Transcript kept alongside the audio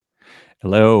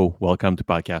Hello, welcome to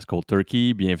Podcast Cold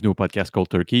Turkey. Bienvenue au Podcast Cold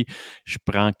Turkey. Je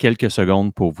prends quelques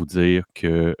secondes pour vous dire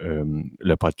que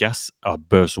le podcast a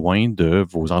besoin de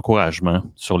vos encouragements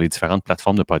sur les différentes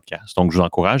plateformes de podcast. Donc, je vous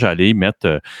encourage à aller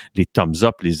mettre les thumbs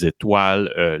up, les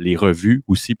étoiles, les revues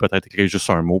aussi, peut-être écrire juste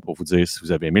un mot pour vous dire si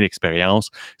vous avez aimé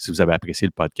l'expérience, si vous avez apprécié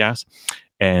le podcast.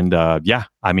 And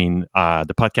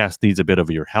the podcast needs a bit of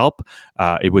your help.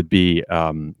 It would be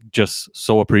just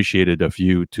so appreciated of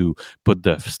you to put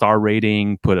the star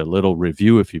rating, put a little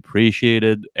review if you appreciate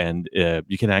it, and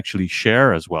you can actually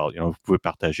share as well. Vous pouvez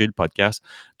partager le podcast.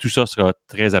 Tout ça sera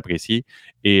très apprécié.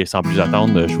 Et sans plus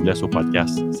attendre, je vous laisse au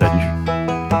podcast. Salut.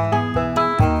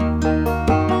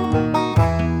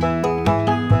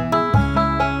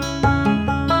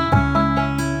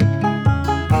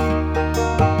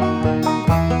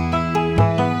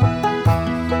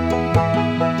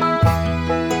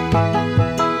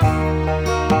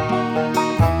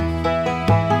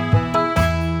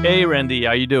 Hey, Randy,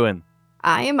 how you doing?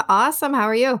 I am awesome. How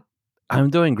are you? I'm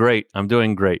doing great.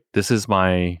 This is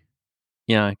my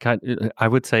I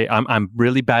would say I'm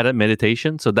really bad at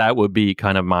meditation, so that would be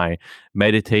kind of my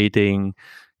meditating.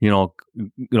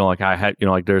 Like I had,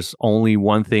 like there's only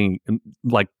one thing,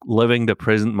 like living the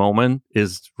present moment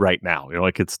is right now.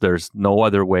 There's no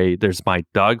other way. There's my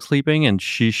dog sleeping, and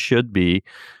she should be,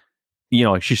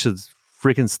 she should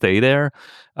freaking stay there.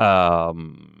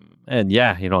 And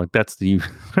yeah, that's the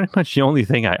pretty much the only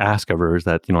thing I ask of her is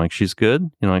that, she's good,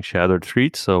 she had her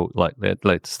treats. So like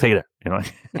stay there,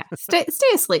 Yeah, stay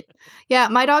asleep. Yeah,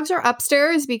 my dogs are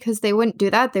upstairs because they wouldn't do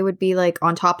that. They would be like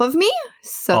on top of me.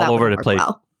 So all that over the work place.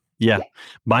 well. Yeah.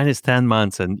 Mine is 10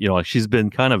 months and, she's been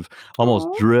kind of almost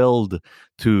drilled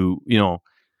to,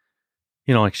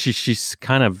 she's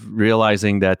kind of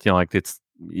realizing that,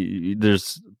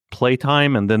 there's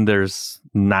playtime and then there's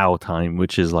now time,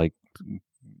 which is like,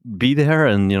 be there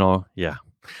and Yeah.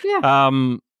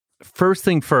 First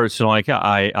thing first,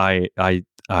 I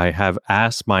have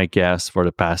asked my guests for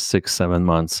the past 6-7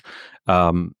 months.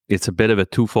 It's a bit of a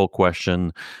twofold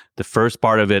question. The first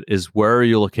part of it is where are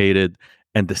you located,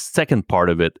 and the second part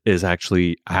of it is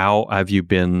actually how have you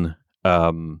been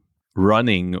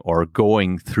running or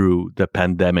going through the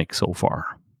pandemic so far?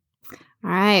 All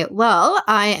right. Well,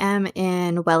 I am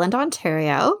in Welland,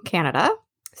 Ontario, Canada.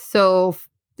 So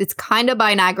it's kind of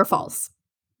by Niagara Falls.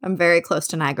 I'm very close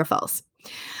to Niagara Falls.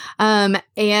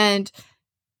 And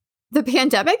the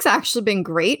pandemic's actually been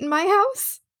great in my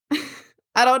house.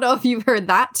 I don't know if you've heard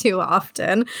that too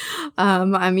often.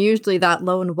 I'm usually that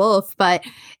lone wolf, but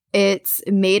it's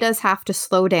made us have to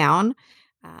slow down.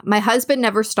 My husband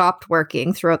never stopped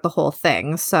working throughout the whole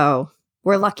thing, so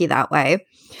we're lucky that way.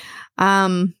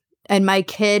 And my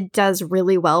kid does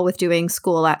really well with doing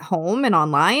school at home and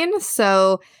online,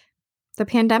 so the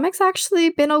pandemic's actually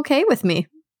been okay with me.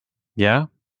 Yeah.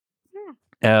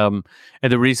 And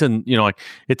the reason,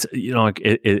 it's,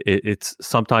 it's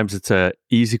sometimes it's a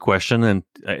easy question, and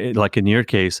like in your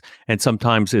case, and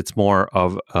sometimes it's more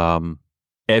of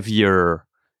heavier,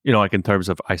 like in terms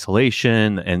of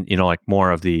isolation and like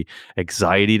more of the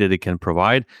anxiety that it can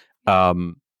provide.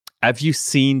 Have you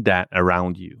seen that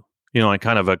around you? Like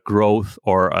kind of a growth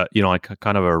or like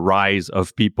kind of a rise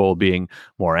of people being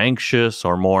more anxious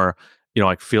or more,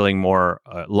 like feeling more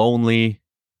lonely.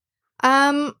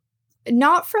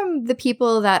 Not from the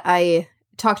people that I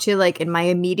talk to, like in my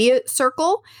immediate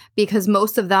circle, because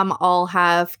most of them all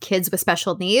have kids with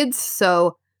special needs.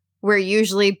 So we're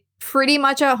usually pretty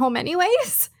much at home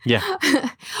anyways. Yeah.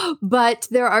 But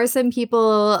there are some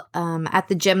people at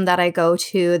the gym that I go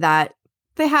to that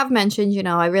they have mentioned,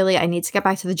 I need to get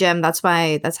back to the gym. That's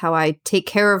how I take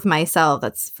care of myself.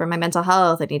 That's for my mental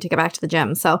health. I need to get back to the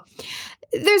gym. So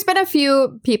there's been a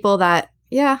few people that,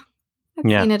 I've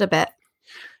seen it a bit.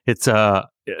 It's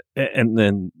and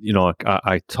then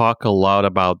I talk a lot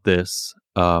about this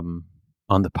on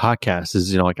the podcast.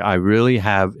 Is I really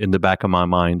have in the back of my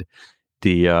mind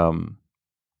the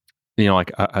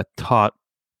I thought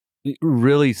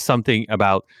really something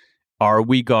about are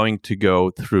we going to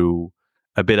go through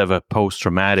a bit of a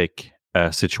post-traumatic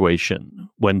situation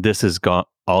when this is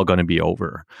all going to be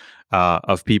over,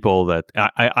 of people that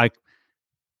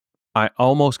I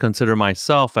almost consider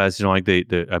myself as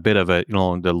the a bit of a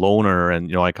the loner,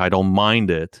 and I don't mind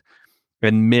it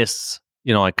and miss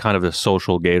kind of the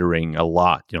social gathering a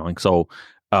lot, so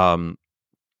and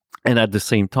at the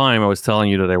same time I was telling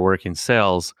you that I work in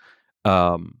sales.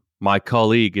 My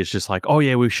colleague is just like, oh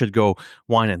yeah, we should go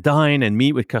wine and dine and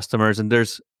meet with customers, and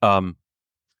there's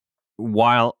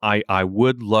while I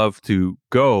would love to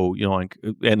go,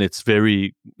 and it's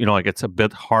very, it's a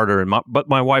bit harder. But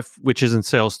my wife, which is in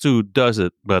sales too, does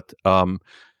it. But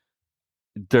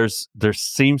there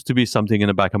seems to be something in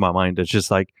the back of my mind that's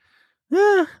just like,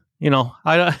 I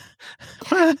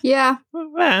don't, Yeah.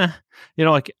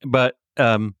 like, but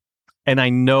and I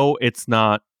know it's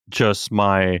not just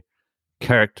my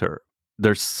character.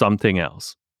 There's something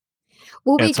else.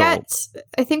 Well, And so,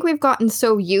 I think we've gotten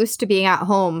so used to being at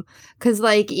home because,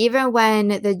 like, even when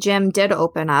the gym did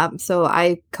open up, so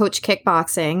I coach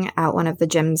kickboxing at one of the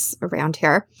gyms around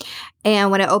here.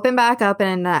 And when it opened back up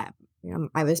and I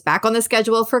was back on the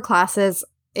schedule for classes,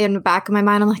 in the back of my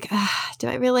mind, I'm like, do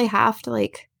I really have to,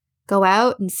 like, go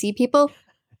out and see people?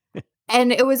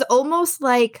 And it was almost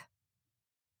like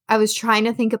I was trying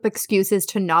to think of excuses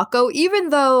to not go, even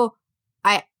though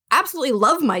I absolutely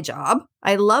love my job.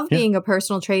 I love yeah, being a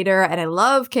personal trainer and I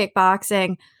love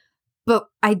kickboxing, but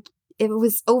it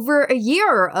was over a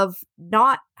year of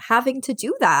not having to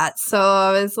do that. So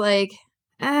I was like,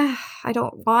 I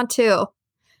don't want to.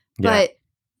 yeah, But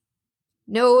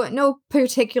no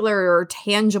particular or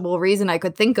tangible reason I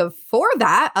could think of for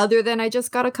that other than I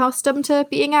just got accustomed to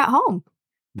being at home.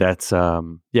 that's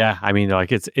yeah. I mean,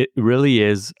 like it really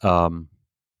is.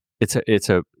 It's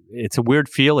a weird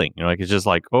feeling. Like it's just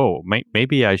like, oh,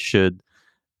 maybe I should.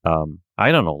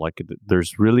 I don't know. Like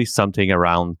there's really something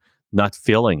around not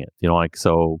feeling it. Like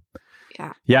so.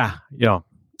 Yeah. Yeah,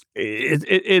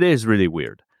 it is really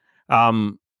weird.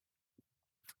 Um,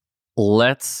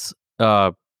 let's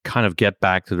kind of get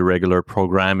back to the regular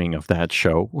programming of that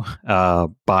show.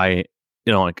 By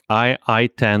like I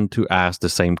tend to ask the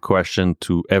same question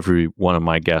to every one of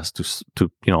my guests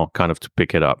to kind of to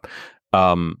pick it up.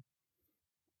 Um,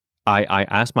 I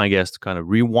ask my guests to kind of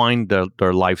rewind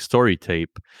their life story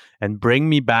tape and bring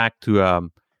me back to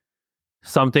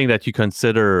something that you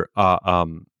consider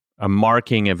a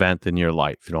marking event in your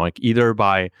life, like either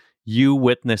by you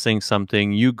witnessing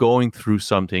something, you going through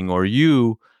something, or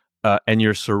you and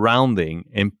your surrounding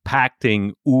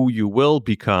impacting who you will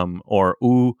become, or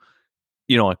who,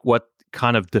 like what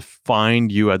kind of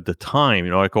defined you at the time,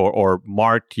 like or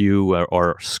marked you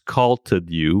or sculpted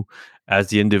you as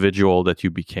the individual that you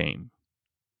became.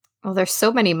 Well, there's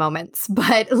so many moments,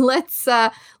 but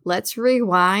let's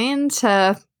rewind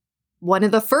to one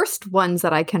of the first ones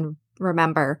that I can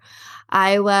remember.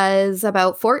 I was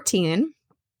about 14,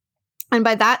 and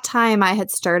by that time I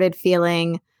had started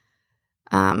feeling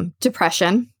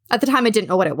depression. At the time, I didn't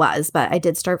know what it was, but I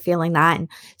did start feeling that and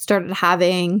started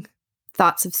having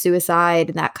thoughts of suicide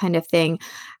and that kind of thing.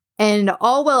 And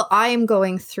all while I'm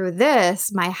going through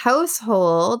this, my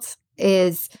household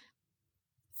is,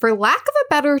 for lack of a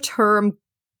better term,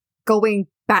 going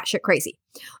batshit crazy.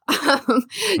 Um,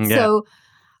 Yeah. so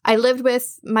I lived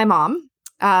with my mom.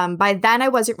 By then, I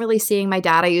wasn't really seeing my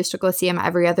dad. I used to go see him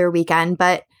every other weekend,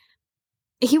 but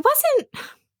he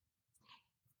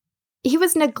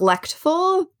was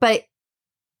neglectful, but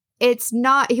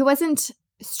he wasn't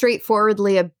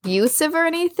straightforwardly abusive or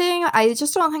anything. I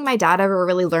just don't think my dad ever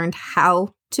really learned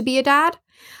how to be a dad.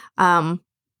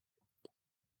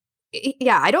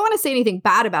 Yeah, I don't want to say anything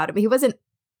bad about him. He wasn't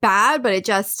bad, but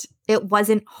it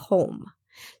wasn't home.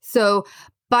 So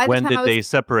by the When time did they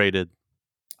separated?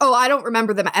 Oh, I don't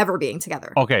remember them ever being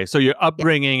together. Okay, so your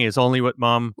upbringing is only with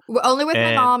mom. Only with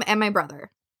my mom and my brother.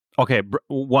 Okay,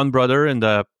 one brother and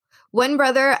one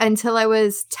brother until I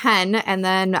was 10, and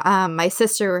then my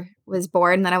sister was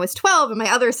born. Then I was 12, and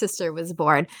my other sister was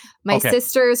born. My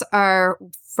sisters are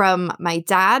from my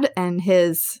dad and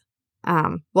his,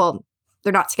 well,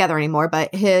 they're not together anymore,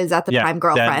 but his at the time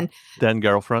girlfriend. Then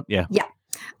girlfriend, yeah. Yeah.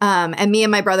 And me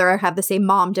and my brother have the same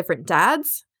mom, different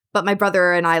dads, but my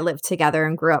brother and I lived together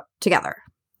and grew up together.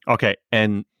 Okay,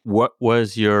 and what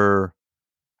was your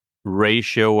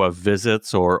ratio of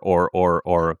visits or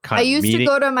kind I of used meeting? to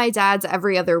go to my dad's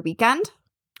every other weekend.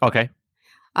 Okay.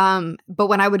 But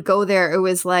when I would go there, it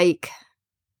was like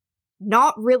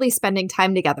not really spending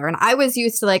time together. And I was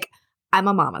used to, like, I'm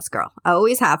a mama's girl. I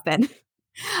always have been.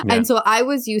 Yeah. And so I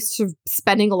was used to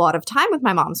spending a lot of time with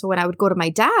my mom. So when I would go to my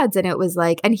dad's, and it was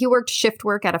like, and he worked shift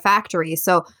work at a factory.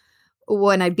 So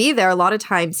when I'd be there, a lot of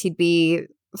times he'd be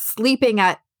sleeping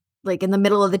at, like, in the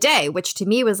middle of the day, which to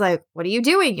me was like, what are you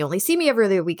doing? You only see me every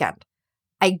other weekend.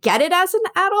 I get it as an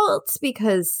adult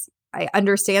because I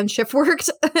understand shift work,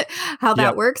 how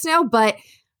that works now. But,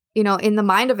 in the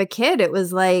mind of a kid, it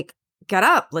was like, get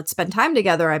up, let's spend time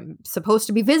together. I'm supposed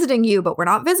to be visiting you, but we're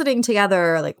not visiting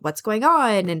together. Like, what's going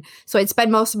on? And so I'd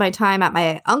spend most of my time at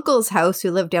my uncle's house,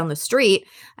 who lived down the street,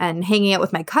 and hanging out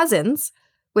with my cousins,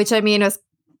 which, I mean, was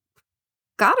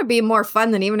got to be more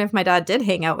fun than even if my dad did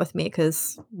hang out with me,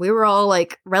 because we were all,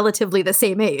 like, relatively the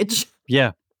same age.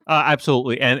 Yeah,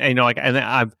 absolutely. And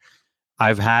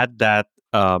I've had that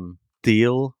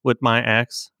deal with my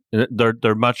ex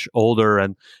they're much older,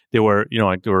 and they were,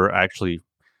 like they were actually,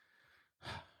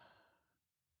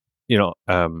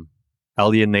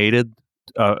 alienated,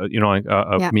 of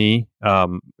Yeah. me,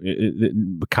 kind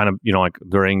of, like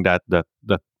during that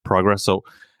progress. So,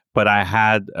 but I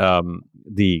had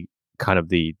the kind of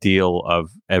the deal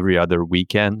of every other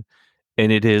weekend,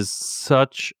 and it is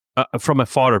such, from a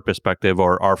father perspective,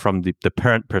 or from the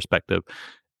parent perspective,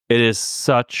 it is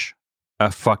such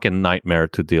a fucking nightmare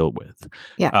to deal with.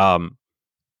 Yeah.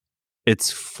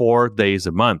 It's 4 days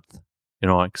a month,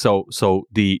 like, so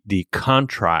the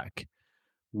contract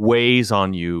weighs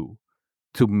on you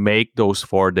to make those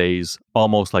 4 days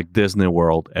almost like Disney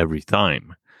World every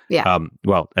time. Yeah.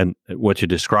 Well, and what you're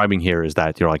describing here is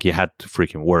that, like, you had to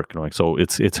freaking work, like, so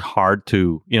it's hard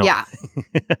to, Yeah.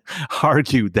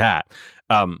 argue that.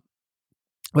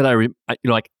 But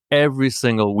like every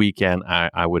single weekend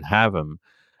I would have him,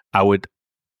 I would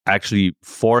actually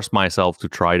force myself to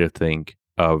try to think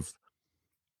of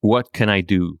what can I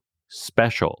do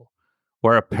special,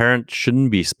 where a parent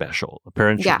shouldn't be special. A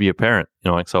parent should Yeah. be a parent,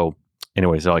 like, so.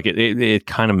 Anyway, so like it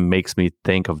kind of makes me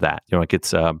think of that, like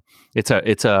it's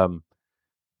a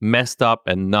messed up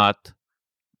and not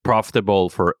profitable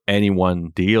for anyone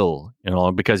deal,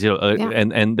 because Yeah.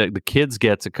 and the kids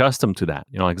gets accustomed to that,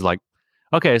 it's like,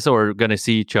 okay, so we're gonna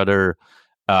see each other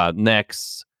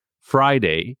next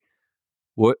Friday.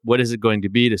 What is it going to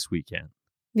be this weekend?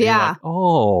 And you're Yeah. like,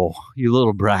 oh, you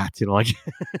little brat, like.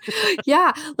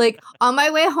 Yeah. Like on my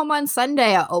way home on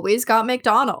Sunday, I always got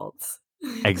McDonald's.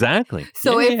 Exactly.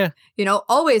 So Yeah.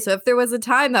 always, so if there was a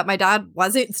time that my dad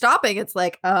wasn't stopping, it's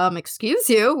like, excuse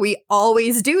you, we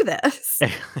always do this.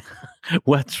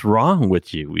 What's wrong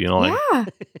with you? Like. Yeah.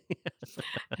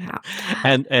 Yeah.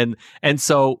 And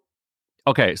so,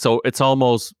 okay, so it's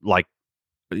almost like,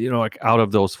 like out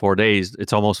of those 4 days,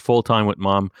 it's almost full time with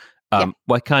mom. Yeah.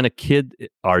 What kind of kid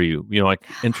are you? Like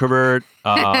introvert,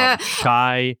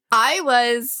 shy? I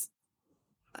was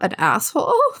an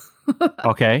asshole.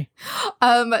 Okay.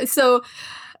 So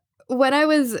when I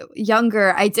was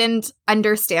younger, I didn't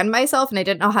understand myself and I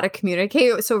didn't know how to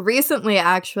communicate. So recently,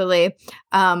 actually,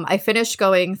 I finished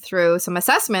going through some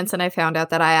assessments and I found out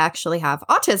that I actually have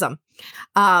autism,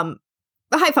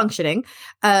 high functioning.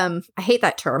 I hate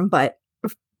that term, but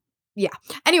yeah.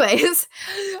 Anyways,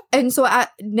 and so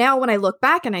now when I look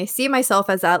back and I see myself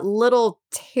as that little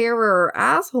terror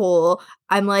asshole,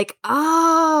 I'm like,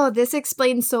 oh, this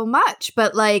explains so much.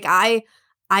 But like, I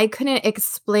couldn't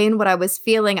explain what I was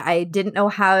feeling. I didn't know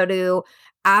how to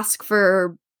ask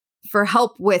for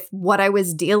help with what I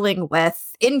was dealing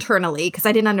with internally because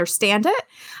I didn't understand it.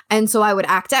 And so I would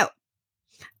act out.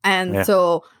 And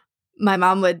so my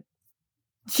mom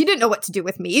she didn't know what to do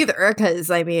with me either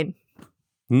because, I mean,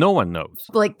 no one knows.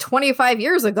 Like 25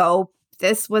 years ago,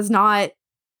 this was not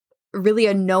really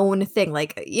a known thing.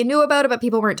 Like you knew about it, but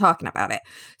people weren't talking about it.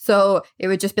 So it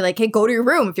would just be like, hey, go to your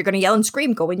room. If you're going to yell and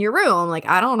scream, go in your room. Like,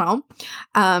 I don't know.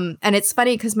 And it's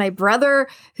funny because my brother,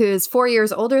 who's 4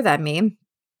 years older than me,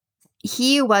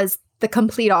 he was the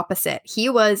complete opposite. He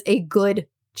was a good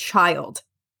child.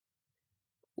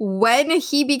 When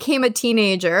he became a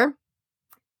teenager,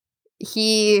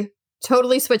 he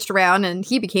totally switched around and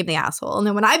he became the asshole. And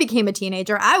then when I became a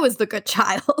teenager, I was the good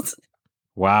child.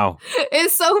 Wow.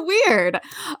 It's so weird.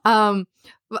 I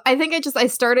think I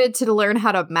started to learn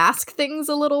how to mask things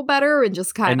a little better and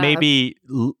just kind of. And maybe,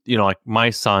 like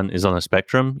my son is on a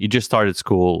spectrum. He just started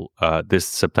school this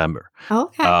September.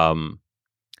 Okay.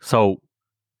 So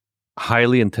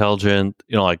highly intelligent,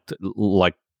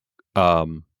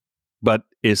 but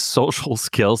his social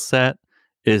skill set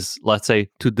is, let's say,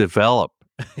 to develop.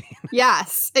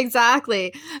 Yes,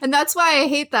 exactly. And that's why I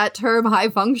hate that term high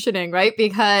functioning, right?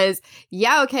 Because,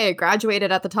 okay, I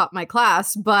graduated at the top of my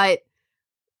class, but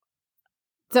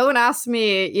don't ask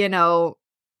me,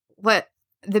 what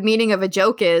the meaning of a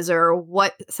joke is or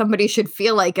what somebody should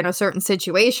feel like in a certain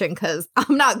situation, because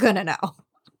I'm not going to know.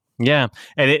 Yeah.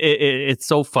 And it's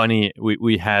so funny.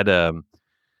 We had a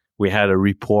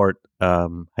report, I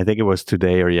think it was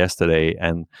today or yesterday,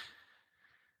 and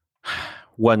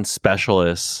one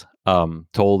specialist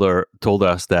told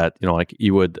us that like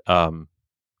he would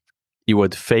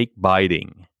fake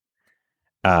biting,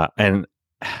 and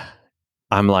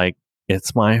I'm like,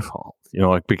 it's my fault,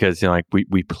 like, because like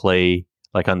we play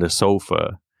like on the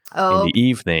sofa in the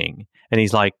evening, and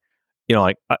he's like,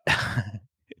 like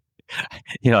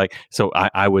like, so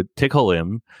I would tickle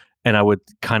him and I would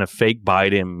kind of fake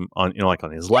bite him on like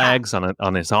on his legs,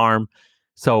 on his arm.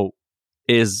 So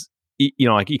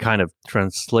like he kind of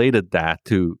translated that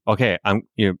to, okay, I'm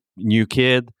new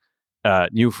kid,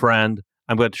 new friend.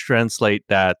 I'm going to translate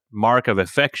that mark of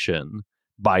affection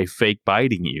by fake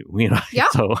biting you, you know. Yeah,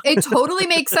 So it totally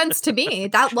makes sense to me.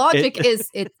 That logic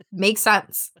it makes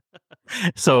sense.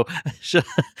 so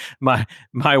my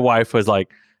wife was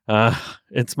like,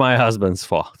 it's my husband's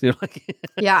fault. You know, like,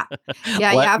 Yeah.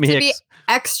 Yeah, you let have me to be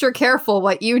extra careful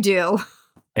what you do.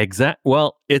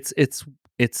 well, it is.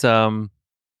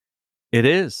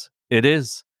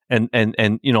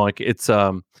 And you know, like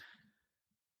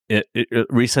it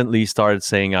recently started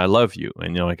saying I love you,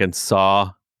 and you know, like, and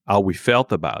saw how we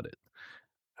felt about it.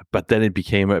 But then it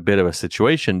became a bit of a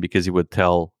situation because he would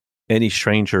tell any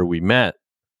stranger we met,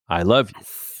 I love you.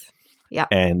 Yes. Yeah.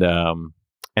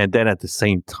 And then at the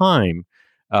same time,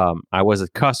 I was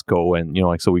at Costco, and you know,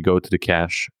 like, so we go to the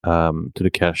cash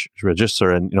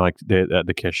register, and you know, like,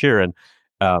 the cashier, and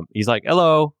he's like,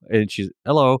 hello, and she's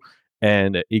hello,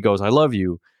 and he goes, I love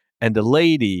you. And the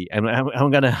lady, and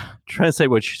I'm gonna translate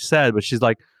what she said, but she's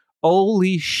like,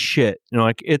 holy shit, you know,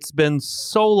 like, it's been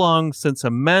so long since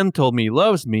a man told me he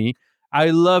loves me.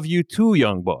 I love you too,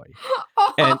 young boy.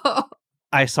 And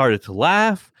I started to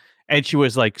laugh, and she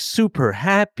was like super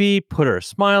happy, put her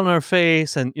smile on her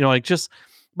face, and you know, like, just,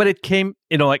 but it came,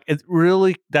 you know, like, it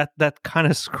really, that kind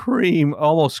of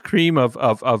almost scream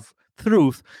of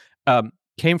truth,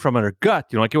 came from her gut,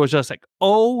 you know, like, it was just like,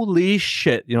 holy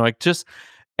shit, you know, like, just,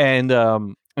 and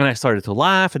I started to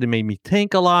laugh, and it made me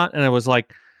think a lot, and I was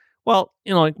like, well,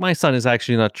 you know, like, my son is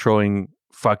actually not throwing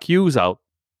fuck yous out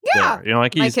Yeah. there, you know,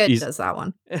 like, My kid he's does that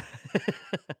one.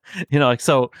 you know, like,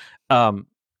 so I'm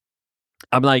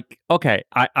like, okay,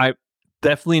 I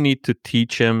definitely need to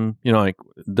teach him, you know, like,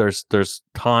 there's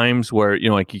times where, you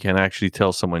know, like, you can actually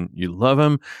tell someone you love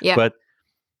him, Yeah. but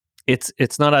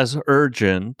it's not as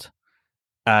urgent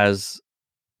as,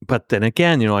 but then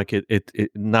again, you know, like, it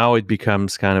now it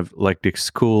becomes kind of like the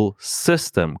school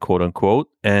system, quote unquote,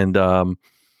 and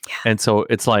so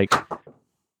it's like,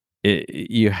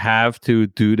 you have to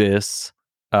do this.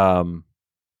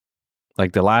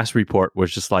 Like, the last report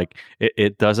was just like,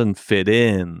 it doesn't fit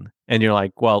in, and you're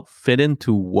like, well, fit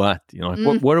into what? You know,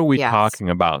 like, what are we Yes. talking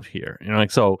about here? You know, like,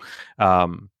 so,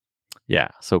 yeah.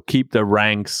 So keep the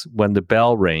ranks when the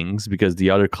bell rings, because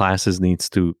the other classes needs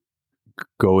to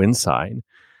go inside,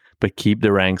 but keep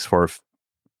the ranks for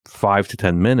 5 to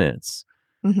 10 minutes.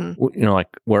 Mhm. You know, like,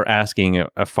 we're asking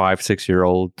a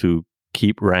 5-6-year-old to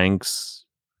keep ranks,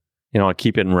 you know, like,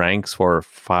 keep it in ranks for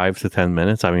 5 to 10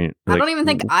 minutes. I mean, I like, don't even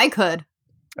think I could.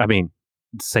 I mean,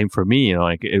 same for me, you know,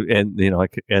 like, and you know,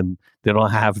 like, and they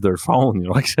don't have their phone, you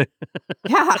know, like,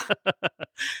 Yeah.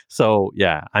 so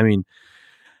yeah, I mean,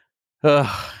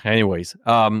 anyways,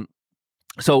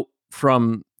 so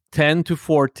from 10 to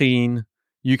 14,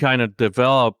 you kind of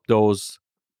develop those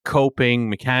coping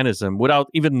mechanism without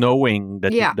even knowing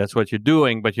that Yeah. that's what you're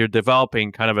doing, but you're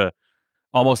developing kind of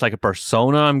almost like a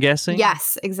persona, I'm guessing.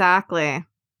 Yes, exactly.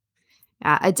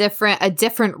 Yeah, a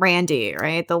different Randy,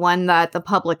 right? The one that the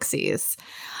public sees.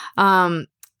 And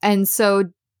so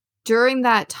during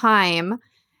that time,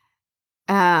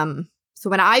 so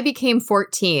when I became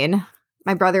 14,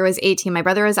 my brother was 18. My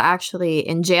brother was actually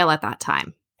in jail at that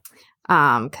time.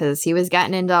 Because he was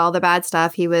getting into all the bad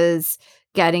stuff. He was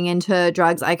getting into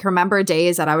drugs. I can remember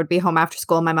days that I would be home after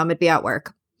school, my mom would be at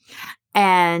work.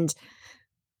 And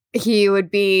he would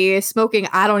be smoking,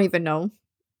 I don't even know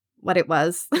what it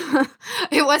was.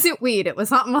 It wasn't weed. It was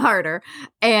something harder.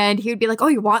 And he would be like, oh,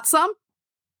 you want some?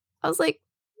 I was like,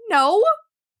 no.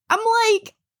 I'm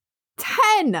like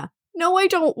 10. No, I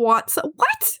don't want some.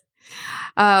 What?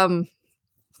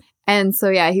 And so,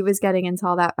 yeah, he was getting into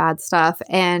all that bad stuff.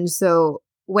 And so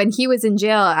when he was in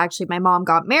jail, actually, my mom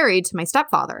got married to my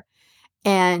stepfather.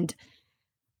 And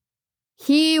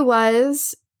he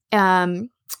was a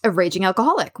raging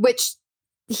alcoholic, which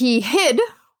he hid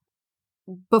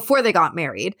before they got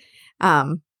married.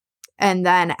 And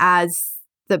then as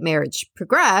the marriage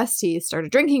progressed, he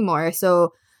started drinking more.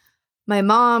 So my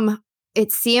mom,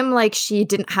 it seemed like she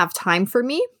didn't have time for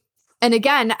me. And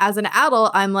again, as an adult,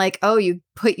 I'm like, oh, you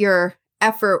put your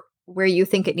effort where you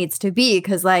think it needs to be.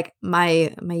 Cause like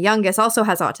my youngest also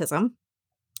has autism.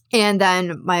 And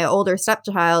then my older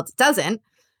stepchild doesn't.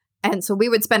 And so we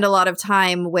would spend a lot of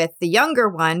time with the younger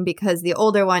one because the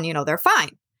older one, you know, they're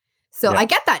fine. So I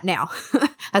get that now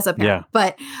as a parent. Yeah.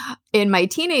 But in my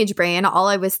teenage brain, all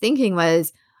I was thinking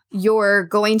was, you're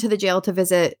going to the jail to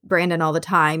visit Brandon all the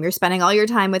time. You're spending all your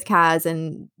time with Kaz,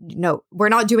 and you know, we're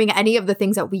not doing any of the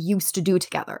things that we used to do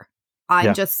together.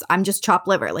 I'm just chopped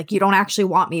liver. Like, you don't actually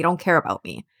want me. You don't care about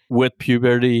me. With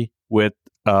puberty, with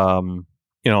you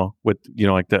know,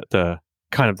 like the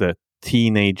kind of the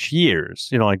teenage years,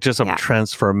 you know, like, just some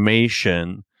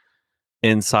transformation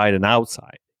inside and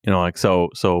outside, you know, like, so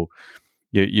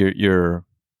you're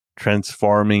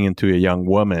transforming into a young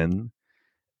woman,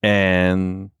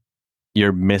 and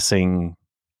you're missing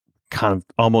kind of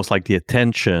almost like the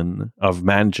attention of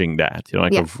managing that,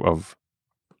 like of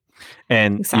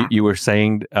and Exactly. you were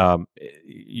saying,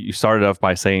 you started off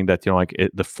by saying that, like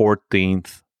the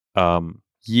 14th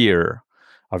year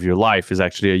of your life is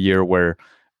actually a year where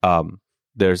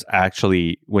there's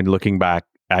actually, when looking back,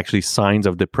 actually signs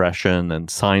of depression and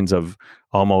signs of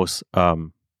almost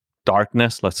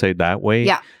darkness, let's say it that way.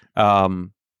 Yeah.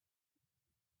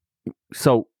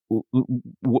 So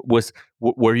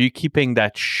were you keeping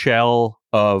that shell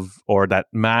of, or that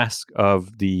mask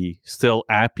of the still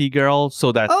happy girl,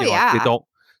 so that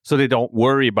they don't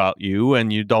worry about you,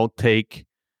 and you don't take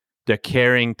the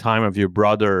caring time of your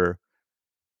brother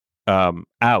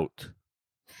out?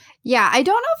 Yeah, I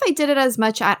don't know if I did it as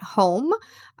much at home.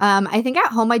 I think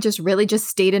at home I just really just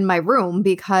stayed in my room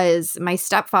because my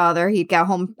stepfather, he'd get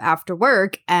home after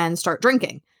work and start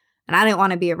drinking. And I didn't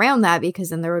want to be around that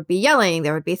because then there would be yelling,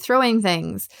 there would be throwing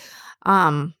things.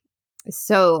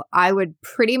 So I would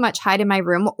pretty much hide in my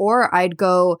room, or I'd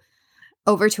go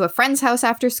over to a friend's house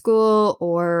after school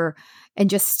and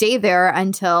just stay there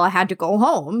until I had to go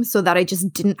home so that I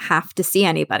just didn't have to see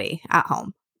anybody at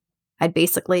home. I'd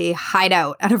basically hide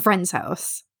out at a friend's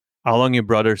house. How long your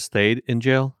brother stayed in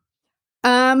jail?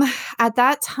 At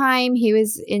that time, he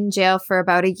was in jail for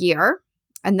about a year.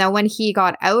 And then when he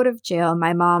got out of jail,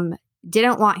 my mom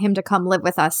didn't want him to come live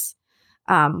with us,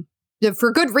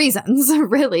 for good reasons,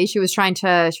 really. She was trying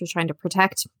to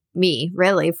protect me,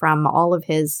 really, from all of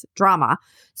his drama.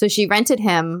 So she rented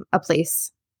him a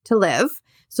place to live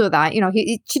so that,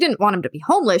 she didn't want him to be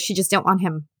homeless. She just didn't want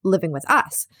him living with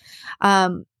us.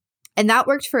 And that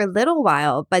worked for a little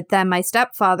while. But then my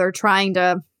stepfather trying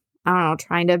to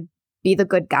be the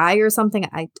good guy or something.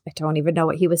 I don't even know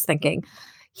what he was thinking.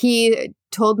 He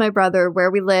told my brother where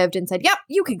we lived and said, "Yep,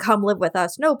 you can come live with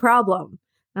us. No problem."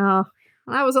 That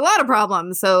was a lot of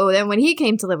problems. So then when he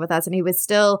came to live with us, and he was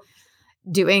still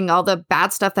doing all the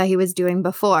bad stuff that he was doing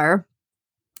before,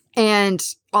 and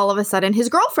all of a sudden his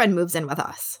girlfriend moves in with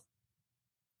us.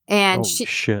 And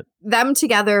them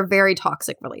together, very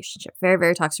toxic relationship, very,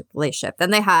 very toxic relationship.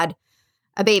 Then they had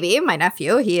a baby, my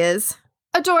nephew. He is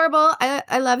adorable.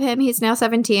 I love him. He's now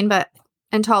 17,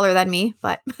 and taller than me,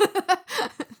 but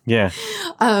yeah.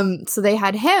 So they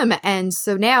had him. And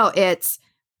so now it's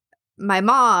my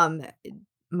mom,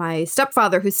 my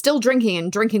stepfather, who's still drinking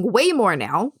and drinking way more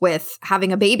now with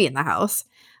having a baby in the house,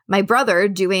 my brother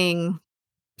doing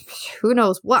who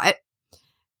knows what,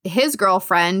 his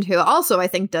girlfriend, who also I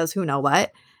think does who know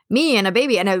what, me and a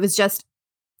baby. And it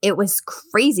was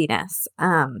craziness.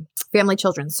 Family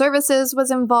Children's Services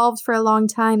was involved for a long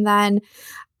time then.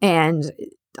 And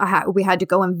we had to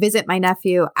go and visit my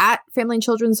nephew at Family and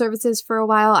Children's Services for a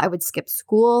while. I would skip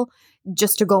school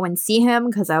just to go and see him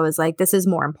because I was like, this is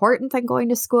more important than going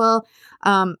to school.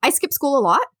 I skipped school a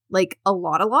lot, like a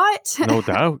lot. No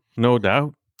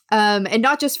doubt. And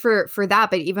not just for that,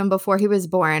 but even before he was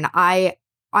born, I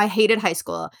hated high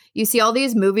school. You see all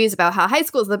these movies about how high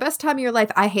school is the best time of your life.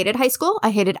 I hated high school. I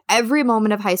hated every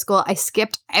moment of high school. I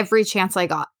skipped every chance I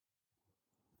got,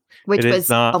 which was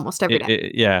almost every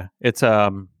day. It's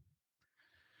I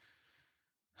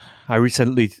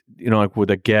recently, like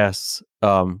with a guest,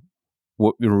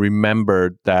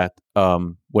 remembered that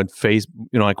when Facebook,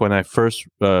 like when I first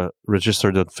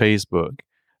registered on Facebook,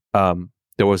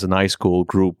 there was an high school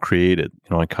group created,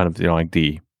 like kind of, like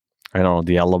the, I don't know,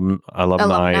 the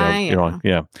alumni,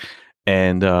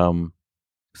 and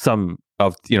some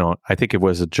of, I think it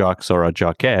was a jocks or a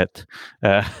jockette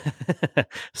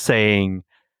saying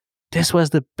this was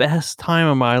the best time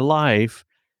of my life.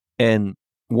 And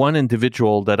one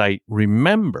individual that I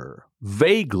remember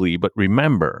vaguely, but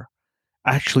remember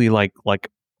actually like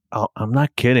I'm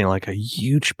not kidding, like a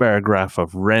huge paragraph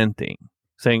of ranting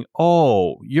saying,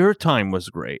 "Oh, your time was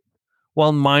great.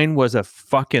 Well, mine was a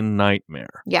fucking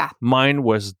nightmare. Yeah. Mine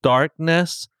was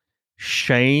darkness,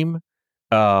 shame,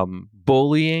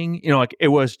 bullying. Like it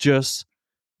was just,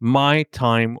 my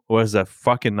time was a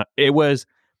fucking, it was,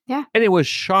 yeah. And it was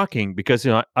shocking because,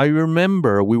 I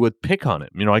remember we would pick on him,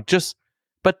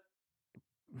 but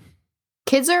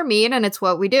kids are mean and it's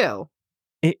what we do.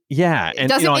 It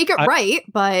doesn't make it right,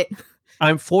 but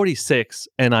I'm 46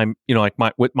 and I'm,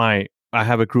 I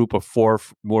have a group of four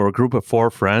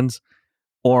friends.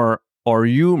 Or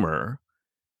humor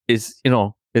is,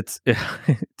 it's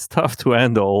tough to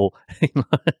handle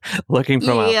looking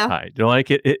from outside.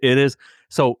 Like it is.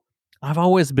 So I've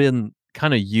always been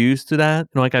kind of used to that.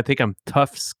 Like I think I'm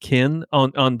tough skin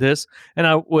on this, and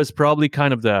I was probably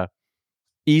kind of the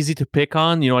easy to pick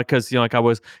on. Because like I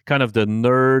was kind of the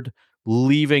nerd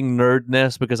leaving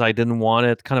nerdness because I didn't want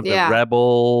it, kind of the Yeah.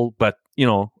 rebel, but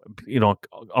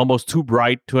almost too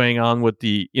bright to hang on with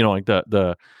the like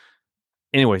the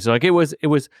anyway. So like it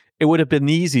would have been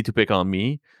easy to pick on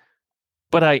me,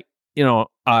 but it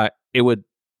would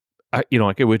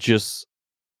like it would just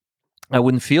I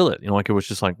wouldn't feel it, like it was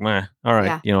just like, meh, all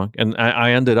right, Yeah. and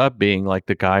I ended up being like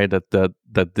the guy that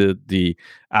did the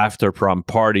after prom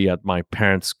party at my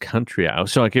parents' country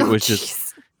house. So like it was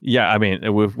just, Jeez. yeah, I mean,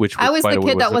 which I was by the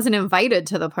way kid that was wasn't invited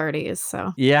to the parties,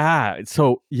 so. yeah.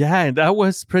 So yeah, and that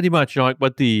was pretty much like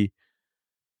what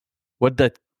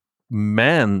that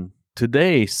man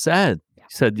today said. He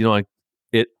said, like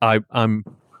I'm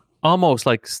almost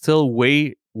like still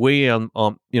way on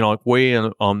like way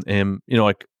on him,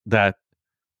 like that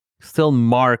still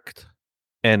marked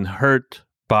and hurt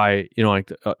by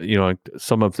like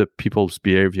some of the people's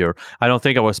behavior. I don't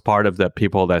think I was part of the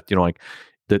people that like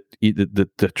the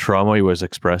trauma he was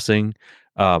expressing.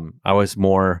 I was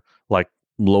more like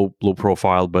low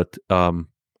profile, but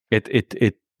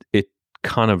it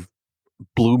kind of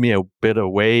blew me a bit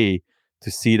away to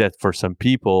see that for some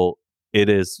people it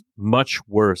is much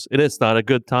worse. It is not a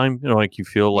good time, like you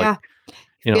feel like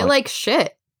feel like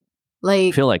shit.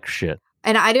 Like feel like shit.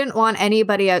 And I didn't want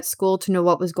anybody at school to know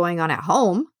what was going on at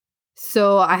home.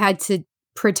 So I had to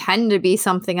pretend to be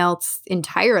something else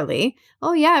entirely.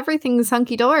 Oh yeah, everything's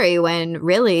hunky dory, when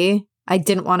really I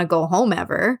didn't want to go home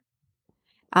ever.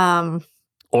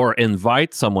 Or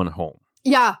invite someone home.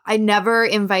 Yeah, I never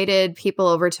invited people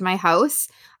over to my house.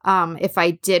 If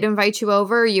I did invite you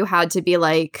over, you had to be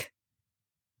like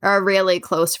a really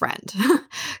close friend.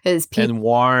 And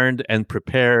warned and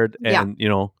prepared and,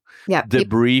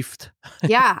 debriefed.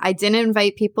 Yeah, I didn't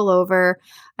invite people over.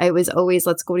 I was always,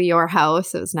 let's go to your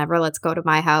house. It was never, let's go to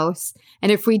my house.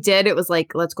 And if we did, it was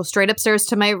like, let's go straight upstairs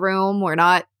to my room. We're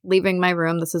not leaving my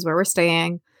room. This is where we're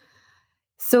staying.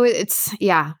 So it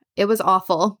was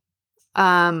awful.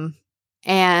 And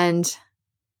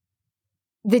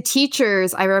the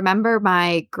teachers, I remember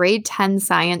my grade 10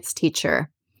 science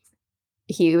teacher.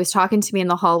 He was talking to me in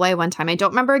the hallway one time. I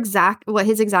don't remember what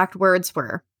his exact words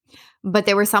were, but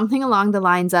they were something along the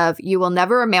lines of, you will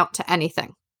never amount to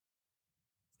anything.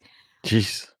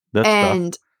 Jeez, that's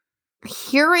tough.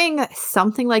 Hearing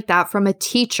something like that from a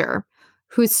teacher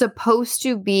who's supposed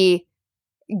to be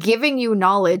giving you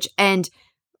knowledge and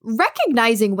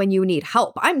recognizing when you need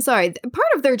help. I'm sorry. Part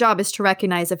of their job is to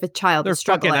recognize if a child is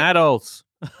struggling. They're fucking adults.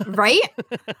 Right?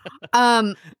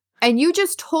 And you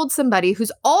just told somebody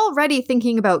who's already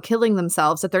thinking about killing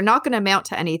themselves that they're not going to amount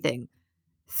to anything.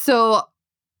 So,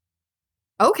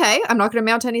 okay, I'm not going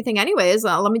to amount to anything anyways.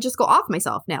 Let me just go off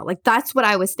myself now. Like, that's what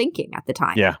I was thinking at the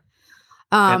time. Yeah.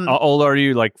 And how old are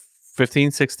you? Like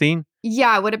 15, 16? Yeah,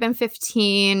 I would have been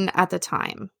 15 at the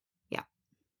time. Yeah.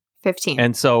 15.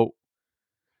 And so,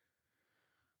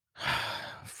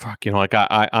 fuck, like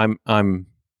I've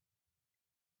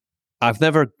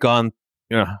never gone,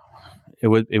 it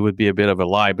would be a bit of a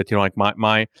lie, but like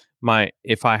my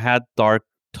if I had dark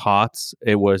thoughts,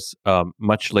 it was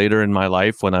much later in my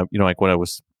life when I when I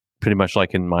was pretty much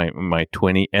like in my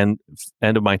end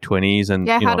of my 20s, and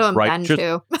I had them then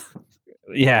too.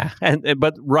 Yeah,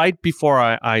 but right before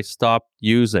I stopped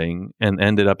using and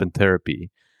ended up in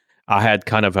therapy, I had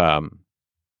kind of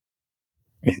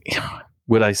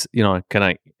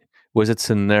was it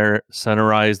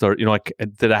scenarized, or like,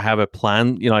 did I have a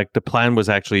plan? Like the plan was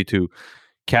actually to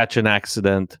catch an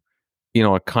accident,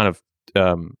 kind of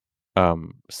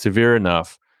severe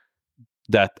enough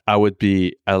that I would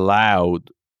be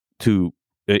allowed to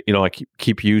like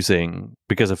keep using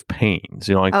because of pains,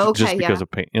 just because of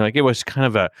pain. Like it was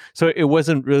kind of so it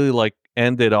wasn't really like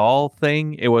end it all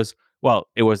thing. It was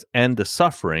end the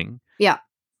suffering. Yeah.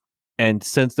 And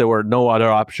since there were no other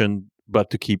option but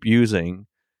to keep using,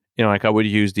 like I would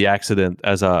use the accident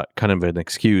as a kind of an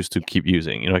excuse to keep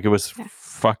using. Like it was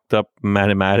fucked up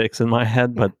mathematics in my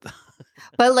head, but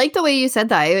like the way you said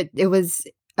that, it was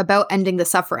about ending the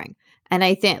suffering. And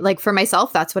I think, like, for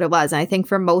myself, that's what it was. And I think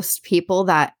for most people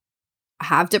that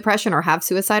have depression or have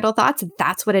suicidal thoughts,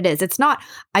 that's what it is. It's not,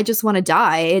 I just want to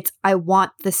die. It's, I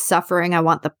want the suffering. I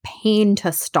want the pain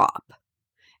to stop.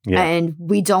 Yeah. And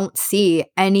we don't see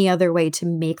any other way to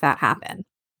make that happen.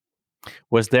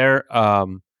 Was there,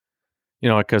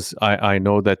 because I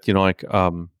know that, like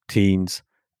teens,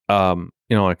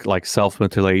 like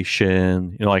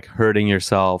self-mutilation, like hurting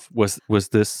yourself. Was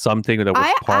this something that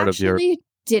was part of your...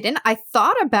 Didn't. I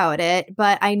thought about it,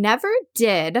 but I never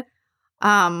did.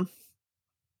 I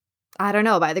don't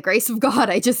know, by the grace of God,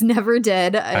 I just never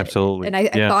did. Absolutely. And I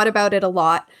thought about it a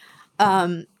lot.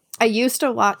 I used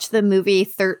to watch the movie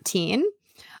 13.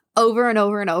 over and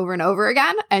over and over and over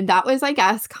again. And that was, I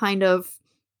guess, kind of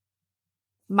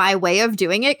my way of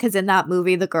doing it, because in that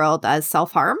movie, the girl does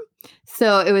self-harm.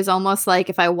 So it was almost like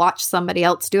if I watched somebody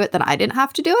else do it, then I didn't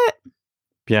have to do it.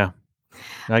 Yeah.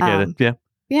 I get it. Yeah.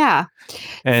 Yeah.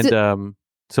 And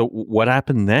so what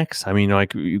happened next? I mean,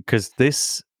 like, because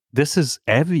this is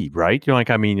heavy, right? You're like,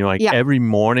 I mean, you're like every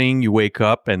morning you wake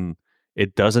up and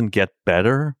it doesn't get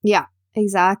better. Yeah,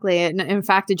 exactly. And in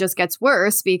fact, it just gets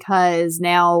worse because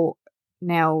now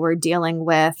we're dealing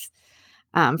with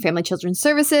Family Children's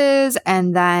Services,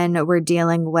 and then we're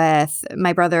dealing with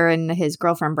my brother and his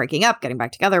girlfriend breaking up, getting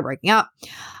back together, breaking up.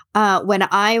 When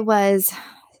I was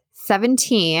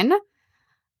 17,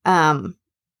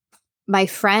 my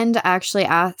friend actually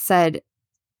said,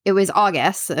 it was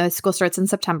August, school starts in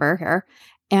September here,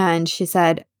 and she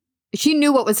said she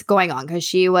knew what was going on because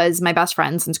she was my best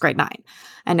friend since grade 9,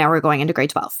 and now we're going into grade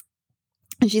 12.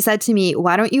 And she said to me,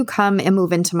 why don't you come and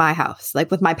move into my house,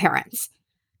 like with my parents?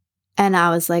 And I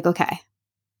was like, okay.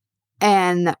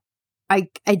 And I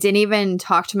didn't even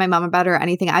talk to my mom about it or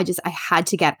anything. I had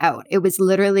to get out. It was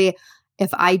literally, if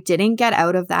I didn't get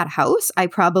out of that house, I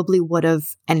probably would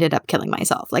have ended up killing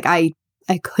myself. Like I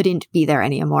couldn't be there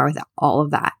anymore with all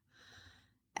of that.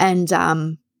 And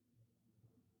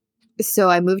so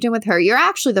I moved in with her. You're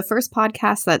actually the first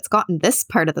podcast that's gotten this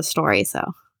part of the story.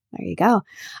 So there you go.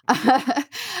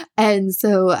 And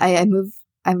so I moved.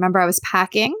 I remember I was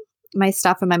packing my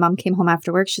stuff and my mom came home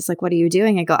after work. She's like, what are you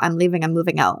doing? I go, I'm leaving. I'm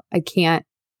moving out. I can't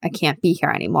be here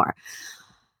anymore.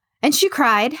 And she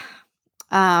cried.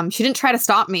 She didn't try to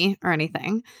stop me or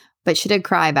anything, but she did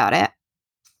cry about it.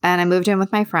 And I moved in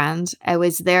with my friend. I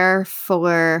was there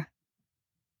for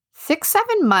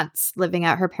 6-7 months living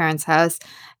at her parents' house.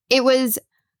 It was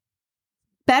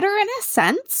better in a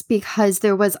sense because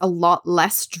there was a lot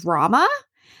less drama.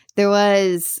 There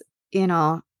was,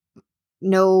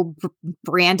 no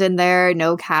Brandon there,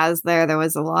 no Kaz there. There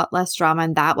was a lot less drama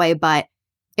in that way, but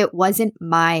it wasn't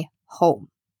my home.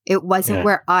 It wasn't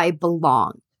where I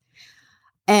belonged.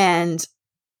 And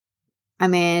I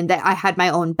mean, I had my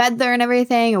own bed there and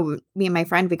everything. Me and my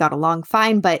friend, we got along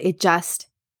fine, but it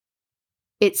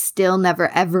still never,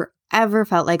 ever, ever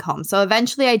felt like home. So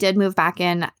eventually I did move back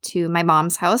in to my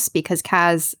mom's house because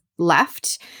Kaz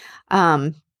left.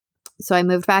 So I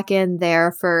moved back in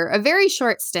there for a very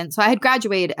short stint. So I had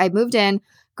graduated. I moved in,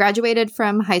 graduated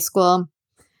from high school,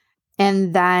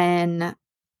 and then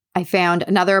I found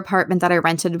another apartment that I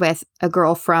rented with a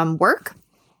girl from work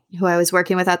who I was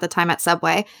working with at the time at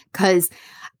Subway. Because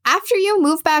after you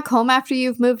move back home, after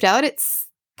you've moved out, it's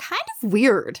kind of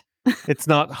weird. It's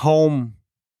not home.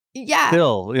 Yeah.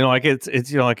 Still,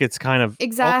 it's kind of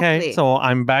exactly. Okay, so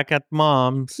I'm back at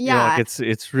mom's. Yeah.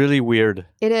 It's really weird.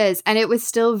 It is. And it was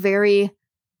still very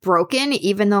broken,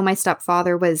 even though my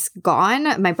stepfather was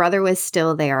gone. My brother was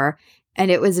still there.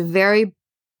 And it was a very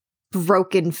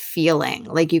broken feeling.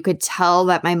 Like you could tell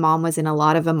that my mom was in a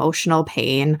lot of emotional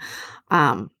pain.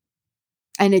 And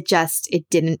it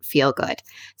didn't feel good.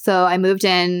 So I moved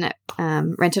in,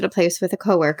 rented a place with a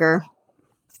coworker.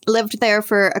 Lived there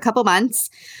for a couple months,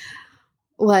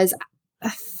 was a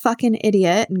fucking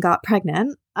idiot and got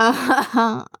pregnant.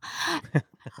 When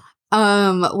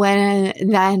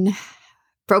then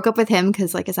broke up with him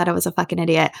because, like I said, I was a fucking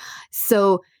idiot.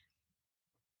 So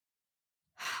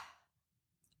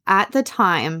at the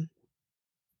time,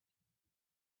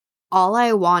 all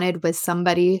I wanted was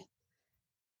somebody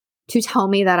to tell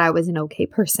me that I was an okay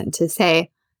person, to say,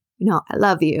 I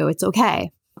love you. It's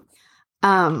okay.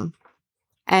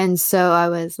 And so I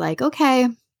was like, okay,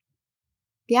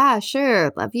 yeah,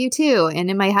 sure. Love you too. And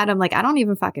in my head, I'm like, I don't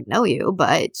even fucking know you,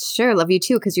 but sure. Love you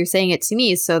too. Cause you're saying it to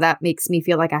me. So that makes me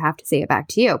feel like I have to say it back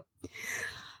to you.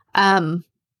 And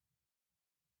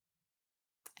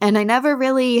I never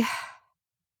really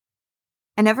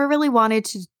wanted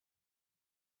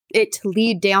it to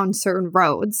lead down certain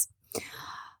roads,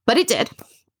 but it did.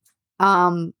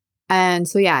 And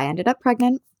so, yeah, I ended up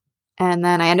pregnant and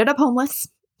then I ended up homeless.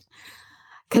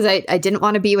 Because I didn't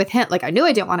want to be with him. Like, I knew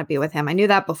I didn't want to be with him. I knew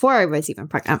that before I was even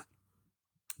pregnant.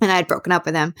 And I had broken up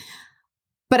with him.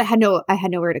 But I had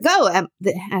nowhere to go.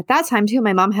 At that time, too,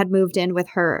 my mom had moved in with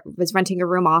her, was renting a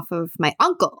room off of my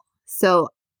uncle. So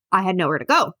I had nowhere to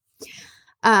go.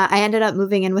 I ended up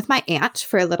moving in with my aunt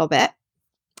for a little bit.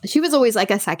 She was always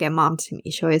like a second mom to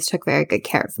me. She always took very good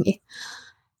care of me.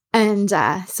 And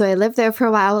so I lived there for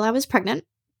a while I was pregnant.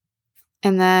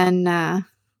 And then...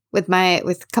 with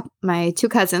my two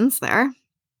cousins there.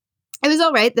 It was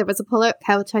all right. There was a pull-out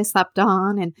couch I slept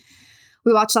on, and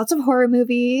we watched lots of horror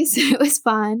movies. It was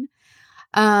fun.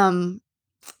 Then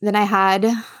I had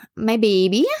my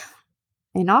baby,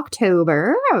 in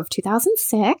October of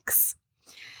 2006.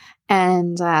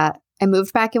 And I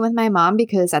moved back in with my mom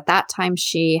because at that time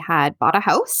she had bought a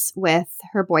house with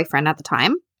her boyfriend at the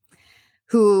time,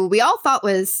 who we all thought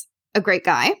was a great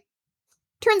guy.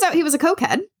 Turns out he was a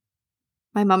cokehead.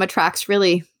 My mom attracts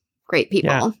really great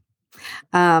people.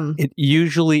 Yeah. It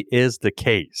usually is the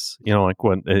case, like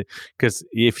when, because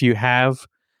if you have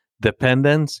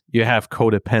dependence, you have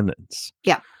codependence.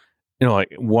 Yeah.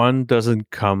 Like one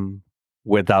doesn't come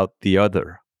without the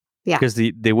other. Yeah. Because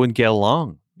they wouldn't get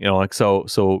along.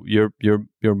 So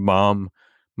your mom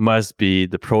must be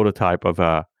the prototype of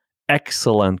a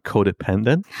excellent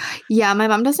codependent. Yeah, my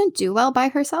mom doesn't do well by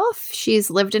herself. She's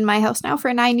lived in my house now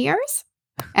for 9 years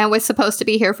and was supposed to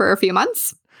be here for a few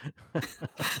months.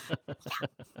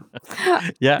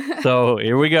 Yeah. So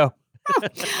here we go.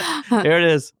 Here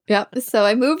it is. Yep. So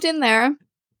I moved in there.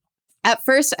 At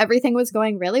first, everything was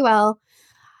going really well.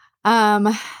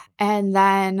 And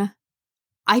then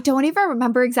I don't even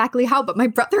remember exactly how, but my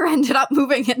brother ended up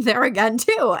moving in there again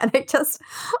too. And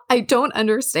I don't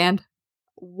understand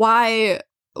why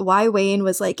Wayne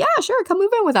was like, yeah, sure, come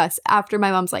move in with us. After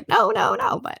my mom's like, no,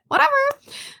 but whatever.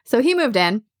 So he moved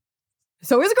in.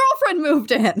 So his girlfriend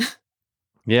moved in.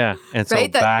 Yeah. And so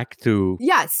right? Back to...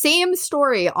 Yeah, same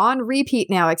story on repeat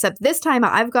now, except this time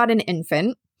I've got an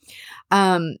infant.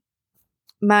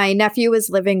 My nephew was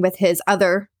living with his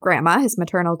other grandma, his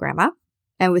maternal grandma.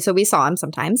 And so we saw him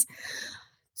sometimes.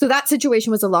 So that situation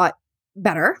was a lot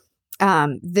better.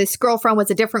 This girlfriend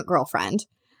was a different girlfriend.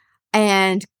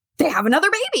 And they have another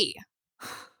baby.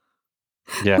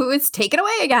 Yeah. Who is taken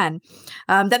away again.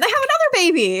 Then they have another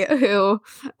baby who...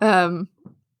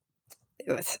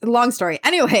 it was a long story.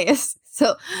 Anyways,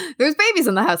 so there's babies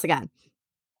in the house again.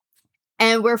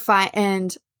 And we're fine.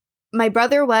 And my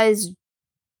brother was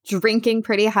drinking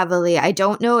pretty heavily. I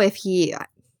don't know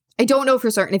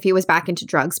for certain if he was back into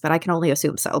drugs, but I can only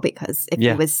assume so because if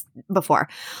he was before.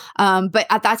 But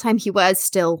at that time, he was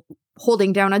still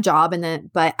holding down a job.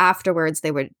 But afterwards,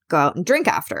 they would go out and drink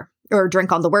or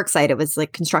drink on the work site. It was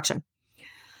like construction.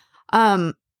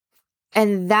 And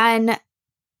then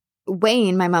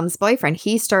Wayne, my mom's boyfriend,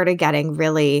 he started getting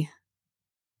really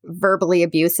verbally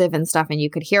abusive and stuff. And you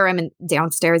could hear him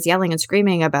downstairs yelling and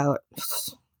screaming about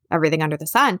everything under the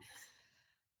sun.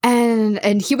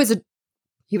 And he was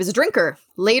a drinker.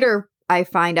 Later, I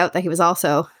find out that he was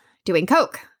also doing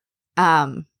coke.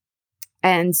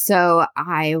 And so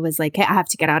I was like, hey, I have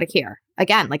to get out of here.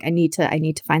 Again, like I need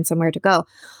to find somewhere to go.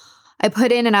 I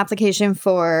put in an application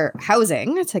for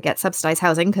housing to get subsidized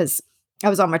housing because I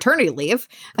was on maternity leave.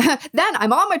 Then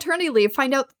I'm on maternity leave,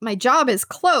 find out my job is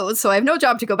closed, so I have no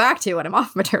job to go back to when I'm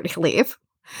off maternity leave.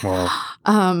 Wow.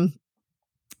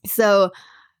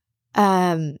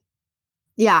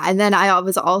 Yeah, and then I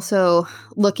was also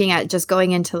looking at just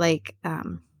going into like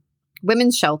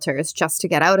women's shelters just to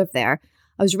get out of there.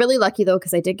 I was really lucky though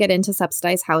because I did get into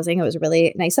subsidized housing. It was a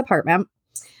really nice apartment.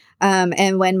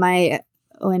 And when my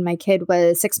kid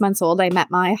was 6 months old, I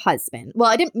met my husband. Well,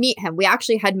 I didn't meet him. We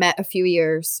actually had met a few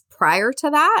years prior to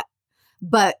that,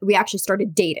 but we actually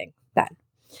started dating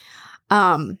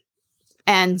then.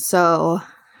 And so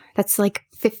that's like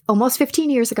almost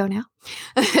 15 years ago now.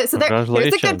 So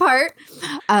there's a good part.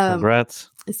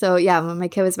 Congrats. So yeah, when my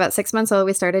kid was about 6 months old,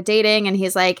 we started dating and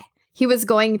he was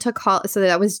going to college. So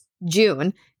that was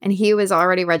June and he was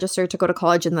already registered to go to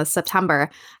college in the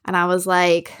September. And I was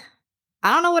like,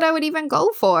 I don't know what I would even go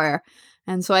for.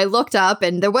 And so I looked up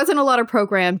and there wasn't a lot of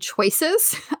program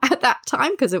choices at that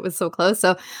time because it was so close.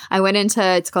 So I went into,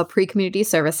 it's called pre-community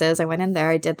services. I went in there,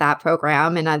 I did that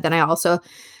program. And then I also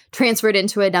transferred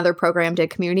into another program,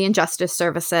 did community and justice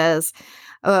services,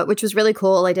 which was really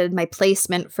cool. I did my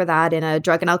placement for that in a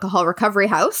drug and alcohol recovery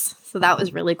house. So that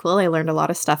was really cool. I learned a lot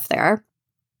of stuff there.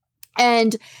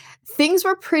 And things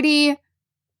were pretty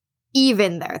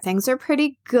even there. Things are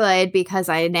pretty good because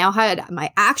I now had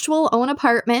my actual own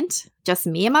apartment, just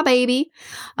me and my baby.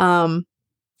 And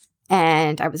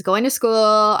I was going to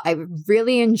school. I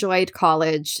really enjoyed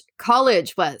college.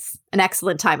 College was an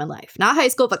excellent time in life. Not high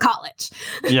school, but college.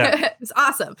 Yeah. It was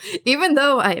awesome. Even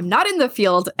though I am not in the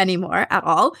field anymore at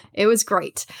all, it was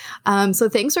great. So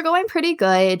things are going pretty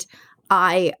good.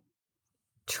 I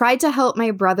tried to help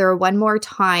my brother one more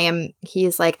time.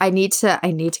 He's like, I need to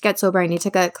get sober. I need to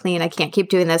get clean. I can't keep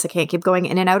doing this. I can't keep going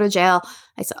in and out of jail.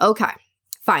 I said, okay,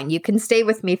 fine. You can stay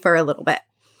with me for a little bit.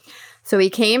 So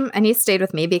he came and he stayed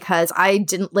with me because I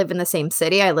didn't live in the same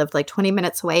city. I lived like 20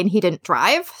 minutes away and he didn't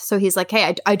drive. So he's like,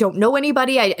 hey, I don't know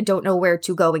anybody. I don't know where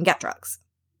to go and get drugs.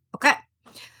 Okay.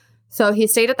 So he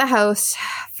stayed at the house.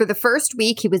 For the first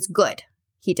week, he was good.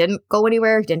 He didn't go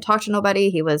anywhere. He didn't talk to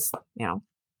nobody. He was,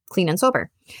 clean and sober.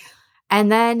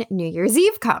 And then New Year's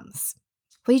Eve comes.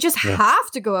 Well, you just have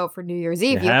to go out for New Year's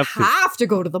Eve. You have to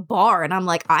go to the bar. And I'm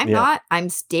like, I'm not. I'm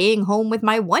staying home with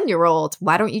my 1-year-old.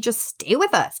 Why don't you just stay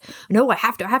with us? No, I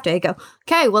have to. I go,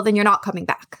 okay, well, then you're not coming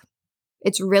back.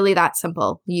 It's really that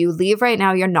simple. You leave right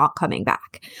now. You're not coming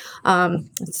back.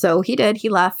 So he did. He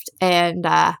left. And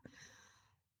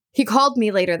he called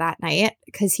me later that night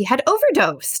because he had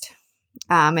overdosed.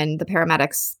 And the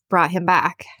paramedics brought him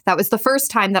back. That was the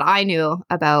first time that I knew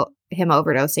about him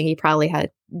overdosing. He probably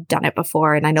had done it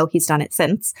before, and I know he's done it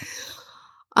since.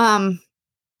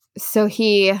 So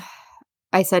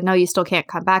I said, no, you still can't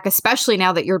come back, especially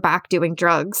now that you're back doing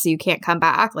drugs. You can't come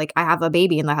back. Like, I have a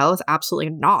baby in the house.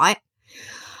 Absolutely not.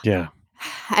 Yeah.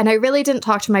 And I really didn't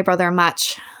talk to my brother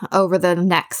much over the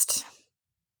next,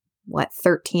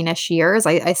 13-ish years.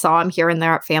 I saw him here and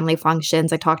there at family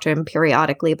functions. I talked to him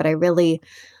periodically, but I really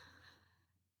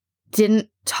didn't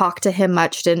talk to him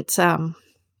much.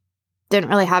 Didn't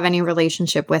really have any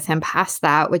relationship with him past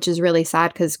that, which is really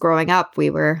sad because growing up, we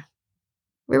were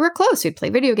close. We'd play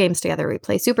video games together. We'd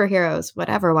play superheroes,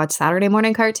 whatever, watch Saturday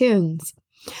morning cartoons.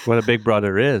 What a big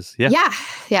brother is. Yeah.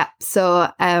 Yeah.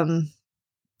 So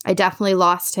I definitely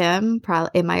lost him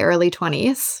probably in my early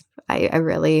 20s.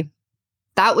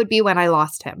 That would be when I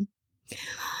lost him.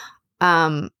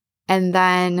 And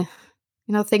then,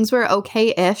 things were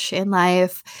okay-ish in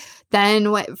life.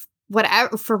 Then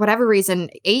for whatever reason,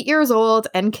 8 years old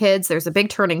and kids, there's a big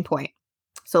turning point.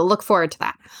 So look forward to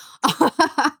that.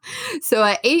 So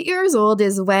at 8 years old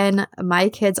is when my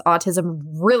kid's autism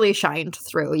really shined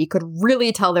through. You could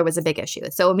really tell there was a big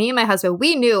issue. So me and my husband,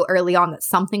 we knew early on that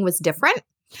something was different.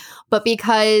 But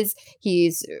because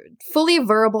he's fully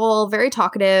verbal, very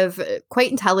talkative,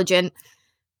 quite intelligent,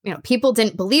 people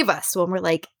didn't believe us when we're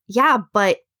like, yeah,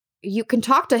 but you can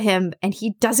talk to him and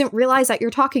he doesn't realize that you're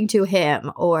talking to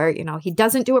him, or, he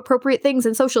doesn't do appropriate things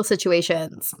in social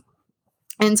situations.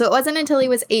 And so it wasn't until he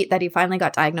was 8 that he finally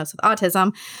got diagnosed with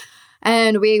autism.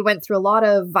 And we went through a lot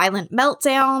of violent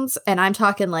meltdowns, and I'm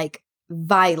talking like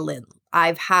violent.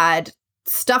 I've had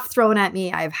stuff thrown at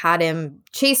me. I've had him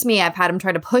chase me. I've had him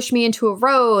try to push me into a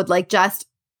road, like just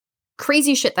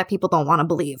crazy shit that people don't want to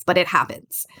believe, but it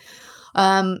happens.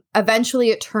 Eventually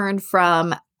it turned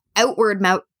from outward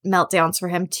meltdowns for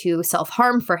him to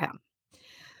self-harm for him.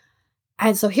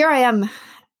 And so here I am.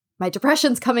 My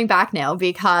depression's coming back now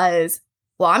because,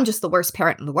 I'm just the worst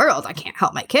parent in the world. I can't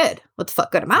help my kid. What the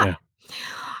fuck good am I?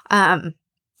 Yeah.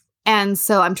 And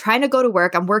so I'm trying to go to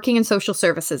work. I'm working in social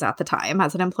services at the time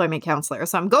as an employment counselor.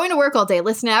 So I'm going to work all day,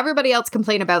 listening to everybody else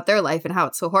complain about their life and how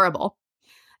it's so horrible.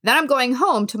 Then I'm going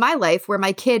home to my life where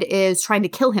my kid is trying to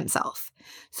kill himself.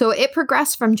 So it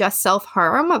progressed from just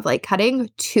self-harm of like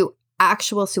cutting to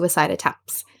actual suicide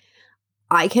attempts.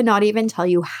 I cannot even tell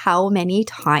you how many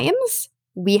times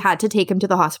we had to take him to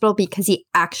the hospital because he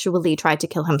actually tried to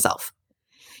kill himself.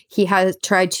 He has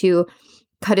tried to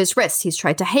cut his wrists. He's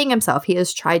tried to hang himself. He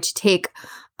has tried to take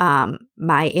my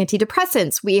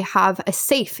antidepressants. We have a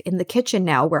safe in the kitchen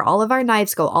now where all of our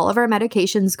knives go, all of our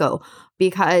medications go,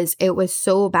 because it was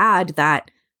so bad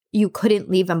that you couldn't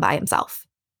leave him by himself.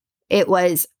 It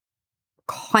was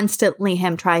constantly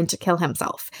him trying to kill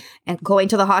himself and going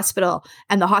to the hospital,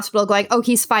 and the hospital going, oh,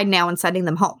 he's fine now, and sending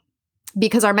them home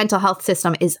because our mental health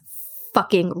system is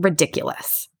fucking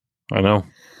ridiculous. I know.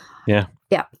 Yeah.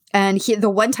 Yeah. And the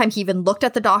one time he even looked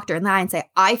at the doctor in the eye and said,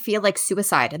 I feel like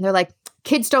suicide. And they're like,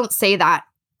 kids don't say that.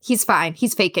 He's fine.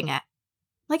 He's faking it.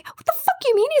 Like, what the fuck do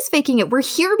you mean he's faking it? We're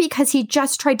here because he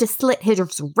just tried to slit his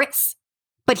wrists,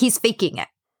 but he's faking it.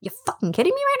 You fucking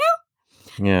kidding me right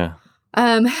now? Yeah.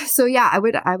 So yeah,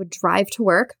 I would drive to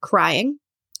work crying.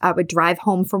 I would drive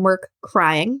home from work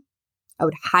crying. I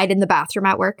would hide in the bathroom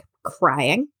at work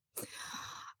crying.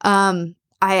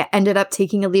 I ended up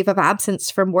taking a leave of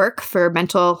absence from work for a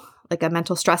mental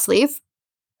stress leave,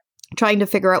 trying to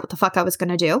figure out what the fuck I was going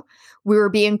to do. We were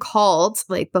being called,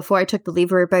 like before I took the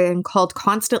leave, we were being called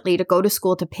constantly to go to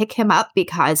school to pick him up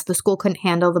because the school couldn't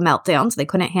handle the meltdowns. They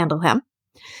couldn't handle him.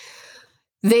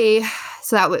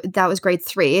 So that was grade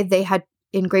 3. They had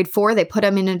in grade 4, they put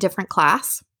him in a different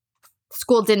class.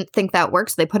 School didn't think that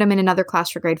worked, so they put him in another class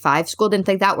for grade 5. School didn't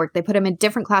think that worked. They put him in a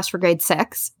different class for grade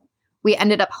 6. We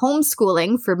ended up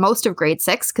homeschooling for most of grade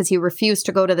 6 because he refused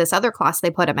to go to this other class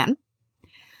they put him in.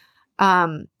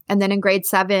 And then in grade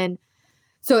 7,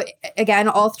 so again,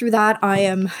 all through that, I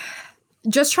am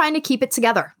just trying to keep it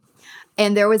together.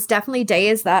 And there was definitely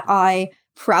days that I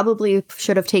probably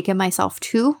should have taken myself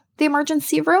to the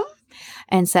emergency room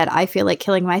and said, I feel like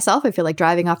killing myself. I feel like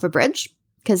driving off a bridge,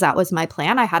 because that was my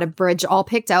plan. I had a bridge all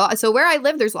picked out. So where I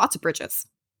live, there's lots of bridges,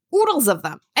 oodles of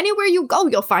them. Anywhere you go,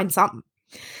 you'll find something.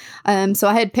 So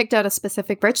I had picked out a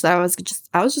specific bridge that I was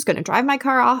just going to drive my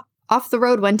car off the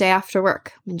road one day after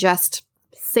work and just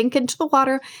sink into the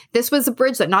water. This was a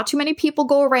bridge that not too many people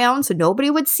go around, so nobody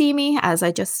would see me as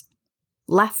I just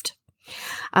left.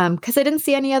 Because I didn't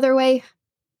see any other way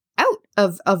out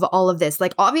of all of this.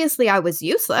 Like, obviously I was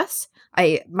useless.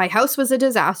 My house was a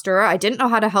disaster. I didn't know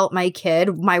how to help my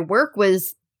kid. My work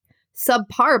was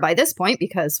subpar by this point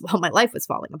because, well, my life was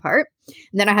falling apart.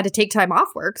 And then I had to take time off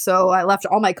work. So I left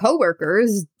all my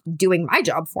coworkers doing my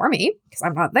job for me because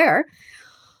I'm not there.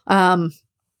 And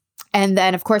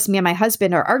then, of course, me and my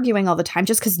husband are arguing all the time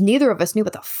just because neither of us knew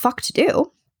what the fuck to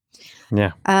do.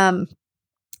 Yeah.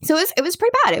 So it was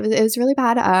pretty bad. It was really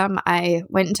bad. I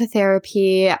went into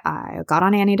therapy. I got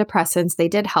on antidepressants. They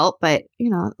did help, but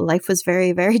life was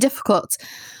very, very difficult.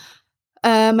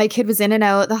 My kid was in and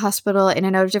out of the hospital, in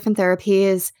and out of different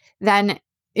therapies. Then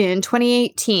in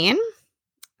 2018,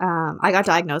 I got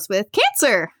diagnosed with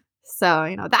cancer.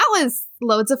 So, that was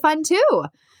loads of fun too.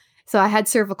 So I had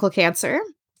cervical cancer.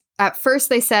 At first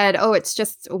they said, oh, it's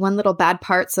just one little bad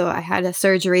part. So I had a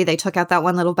surgery. They took out that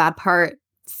one little bad part,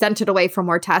 sent it away for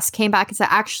more tests, came back and said,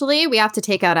 actually, we have to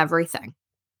take out everything.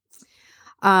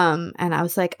 And I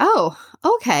was like, oh,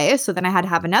 okay. So then I had to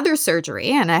have another surgery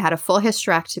and I had a full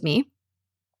hysterectomy.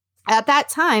 At that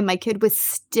time, my kid was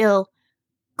still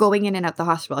going in and out the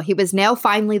hospital. He was now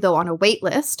finally, though, on a wait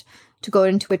list to go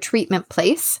into a treatment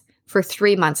place for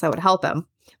 3 months. That would help him.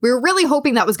 We were really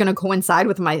hoping that was going to coincide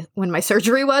with when my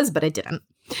surgery was, but it didn't.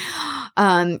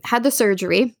 Had the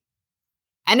surgery.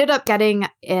 Ended up getting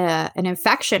an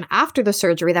infection after the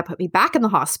surgery that put me back in the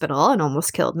hospital and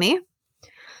almost killed me.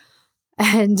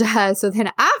 And so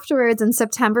then afterwards, in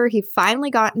September, he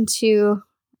finally got into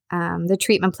the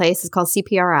treatment place. Is called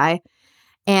CPRI.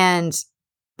 And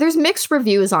there's mixed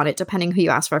reviews on it, depending who you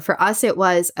ask for. For us, it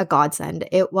was a godsend.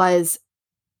 It was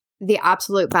the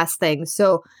absolute best thing.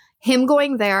 So him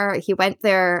going there, he went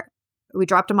there. We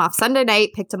dropped him off Sunday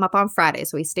night, picked him up on Friday.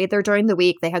 So he stayed there during the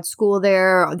week. They had school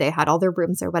there. They had all their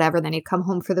rooms or whatever. Then he'd come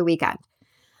home for the weekend.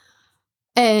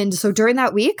 And so during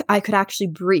that week, I could actually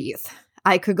breathe.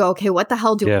 I could go, okay, what the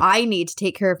hell do I need to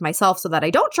take care of myself so that I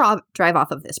don't drive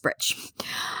off of this bridge?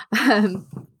 And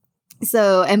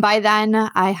by then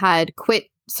I had quit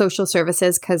social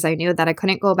services because I knew that I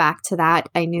couldn't go back to that.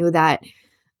 I knew that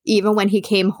even when he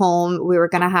came home, we were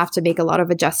going to have to make a lot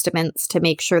of adjustments to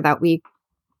make sure that we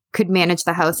could manage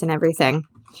the house and everything.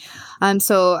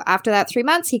 So after that 3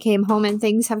 months, he came home and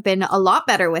things have been a lot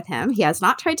better with him. He has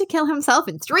not tried to kill himself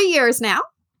in 3 years now.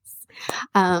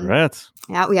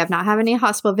 Yeah, we have not had any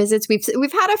hospital visits.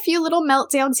 We've had a few little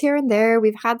meltdowns here and there.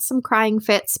 We've had some crying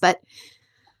fits, but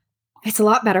it's a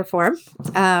lot better for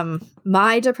him.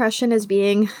 My depression is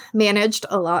being managed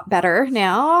a lot better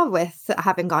now with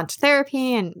having gone to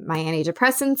therapy and my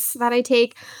antidepressants that I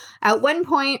take. At one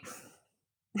point,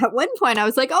 I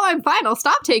was like, oh, I'm fine. I'll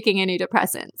stop taking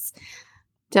antidepressants.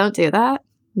 Don't do that.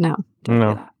 No. Do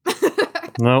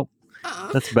that. No.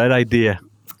 That's a bad idea.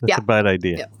 That's a bad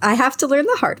idea. Yeah. I have to learn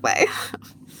the hard way.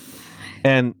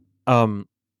 And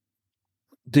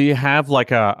do you have like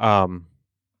a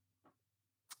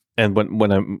and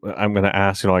when I'm going to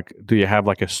ask, do you have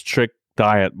like a strict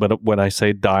diet? But when I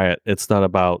say diet, it's not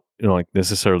about like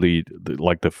necessarily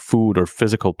like the food or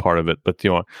physical part of it, but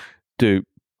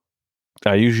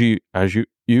I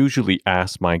usually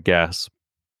ask my guests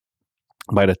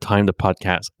by the time the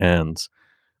podcast ends,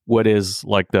 what is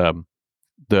like the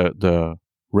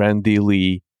Randy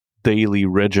Lee daily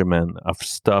regimen of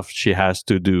stuff she has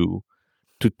to do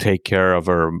to take care of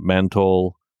her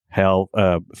mental health,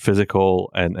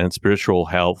 physical and spiritual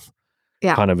health,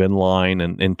 kind of in line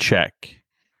and in check?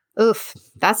 Oof,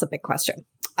 that's a big question.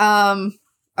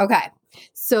 Okay,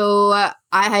 so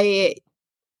I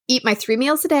eat my 3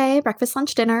 meals a day, breakfast,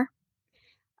 lunch, dinner.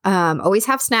 Always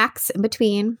have snacks in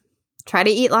between. Try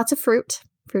to eat lots of fruit.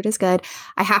 Fruit is good.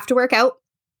 I have to work out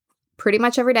pretty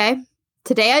much every day.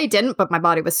 Today I didn't, but my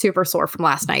body was super sore from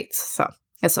last night, so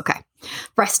it's okay.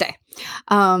 Rest day.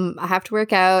 I have to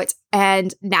work out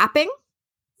and napping.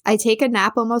 I take a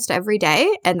nap almost every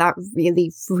day, and that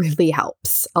really, really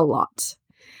helps a lot.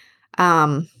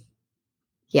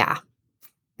 Yeah.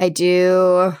 I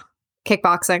do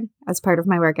kickboxing as part of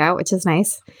my workout, which is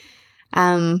nice.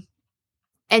 And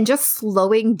just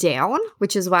slowing down,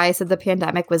 which is why I said the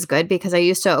pandemic was good, because I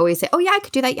used to always say, oh yeah, I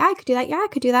could do that. Yeah, I could do that. Yeah, I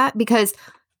could do that, because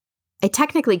I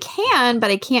technically can, but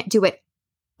I can't do it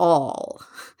all.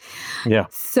 Yeah.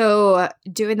 So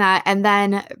doing that and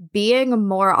then being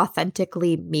more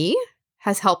authentically me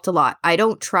has helped a lot. I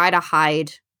don't try to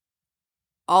hide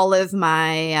all of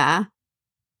my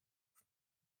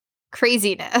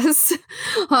craziness,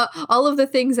 all of the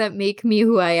things that make me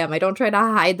who I am. I don't try to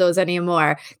hide those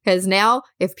anymore because now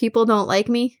if people don't like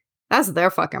me, that's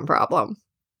their fucking problem.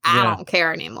 I don't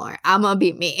care anymore. I'm gonna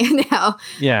be me now.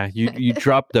 Yeah, you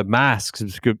drop the masks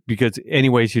because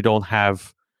anyways you don't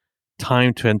have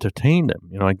time to entertain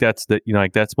them. Like that's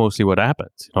that's mostly what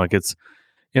happens. Like it's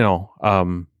yeah,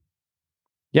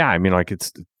 I mean, like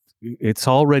it's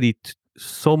already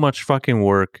so much fucking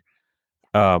work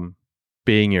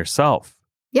being yourself.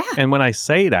 Yeah. And when I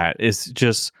say that, it's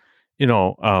just,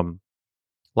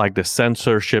 like the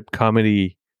censorship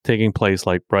comedy taking place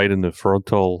like right in the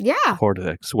frontal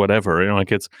cortex, whatever.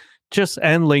 Like it's just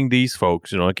handling these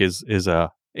folks, like is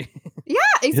a yeah,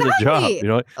 exactly. is a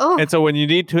job, And so when you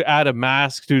need to add a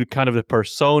mask to kind of the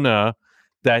persona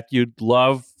that you'd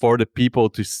love for the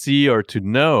people to see or to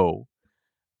know,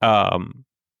 I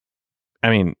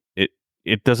mean,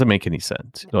 it doesn't make any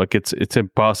sense. Like it's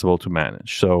impossible to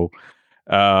manage. So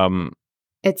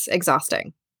it's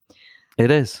exhausting.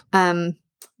 It is.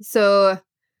 So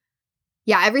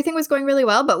yeah, everything was going really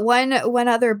well, but one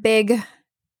other big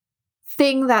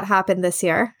thing that happened this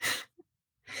year.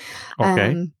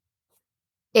 Okay.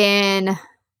 In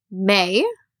May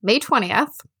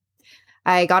 20th,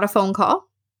 I got a phone call.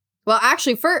 Well,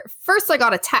 actually, first I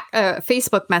got a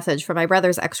Facebook message from my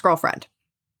brother's ex-girlfriend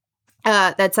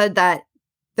that said that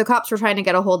the cops were trying to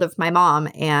get a hold of my mom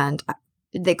and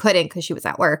they couldn't because she was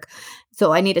at work.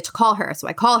 So I needed to call her. So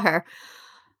I call her.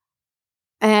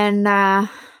 And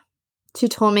she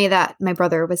told me that my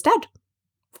brother was dead.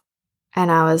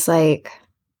 And I was like,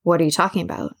 what are you talking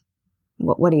about?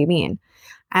 What do you mean?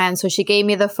 And so she gave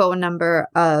me the phone number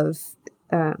of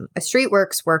a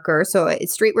Streetworks worker. So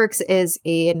Streetworks is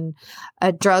a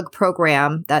drug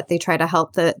program that they try to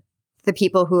help the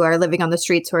people who are living on the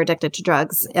streets who are addicted to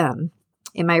drugs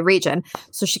in my region.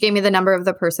 So she gave me the number of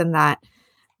the person that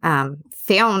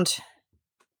found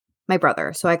my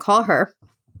brother. So I call her.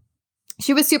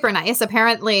 She was super nice.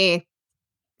 Apparently,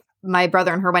 my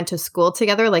brother and her went to school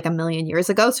together like a million years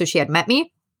ago. So she had met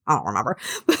me. I don't remember,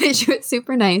 but she was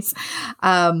super nice.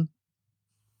 And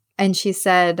she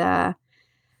said that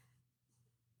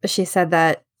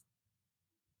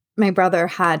my brother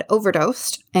had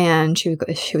overdosed and she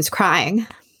was crying.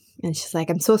 And she's like,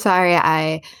 I'm so sorry.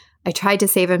 I tried to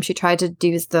save him. She tried to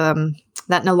do that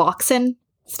naloxone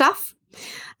stuff.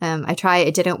 I tried,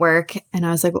 it didn't work. And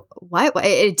I was like, what?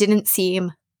 It didn't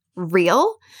seem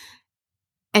real.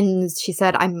 And she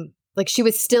said, she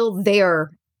was still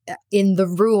there in the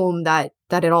room that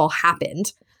it all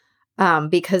happened.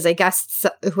 Because I guess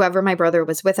whoever my brother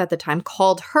was with at the time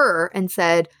called her and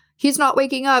said, he's not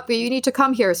waking up. You need to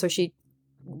come here. So she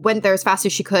went there as fast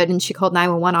as she could and she called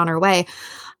 911 on her way.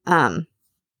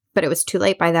 But it was too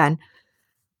late by then.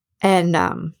 And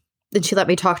then she let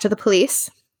me talk to the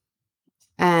police.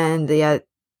 And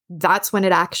that's when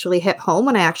it actually hit home,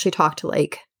 when I actually talked to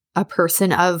like a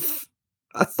person of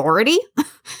authority.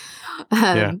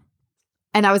 Yeah.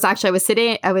 And I was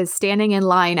standing in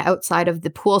line outside of the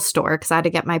pool store because I had to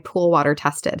get my pool water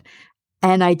tested.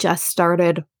 And I just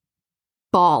started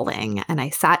bawling and I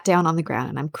sat down on the ground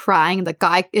and I'm crying.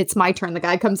 It's my turn. The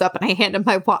guy comes up and I hand him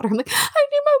my water. I'm like, I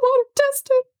need my water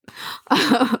tested.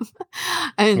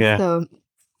 So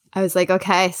I was like,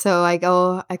 okay. So I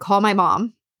call my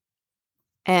mom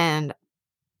and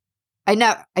I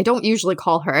don't usually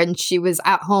call her, and she was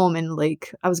at home and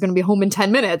like I was going to be home in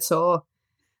 10 minutes. So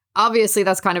obviously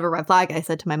that's kind of a red flag. I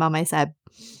said to my mom, I said,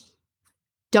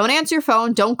 don't answer your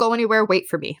phone. Don't go anywhere. Wait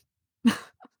for me.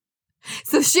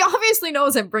 So she obviously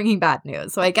knows I'm bringing bad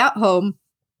news. So I get home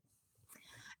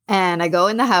and I go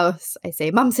in the house. I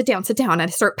say, Mom, sit down. And I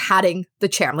start patting the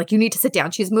chair. I'm like, you need to sit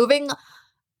down. She's moving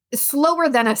slower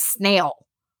than a snail.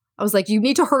 I was like, you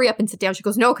need to hurry up and sit down. She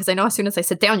goes, no, because I know as soon as I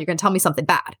sit down, you're going to tell me something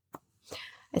bad.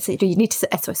 I said, do you need to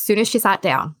sit? So as soon as she sat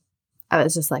down, I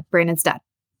was just like, Brandon's dead.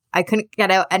 I couldn't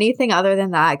get out anything other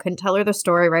than that. I couldn't tell her the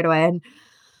story right away. And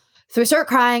so we start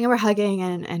crying and we're hugging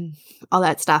and all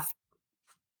that stuff.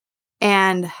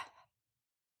 And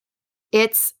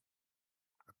it's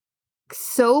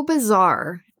so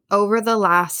bizarre over the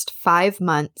last 5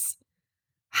 months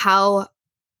how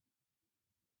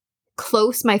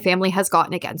close my family has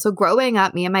gotten again. So growing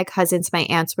up, me and my cousins, my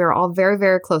aunts, we were all very,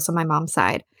 very close on my mom's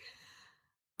side.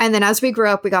 And then as we grew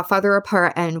up, we got farther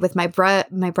apart. And with my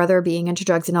brother being into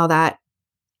drugs and all that,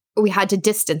 we had to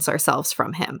distance ourselves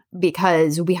from him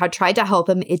because we had tried to help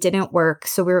him. It didn't work.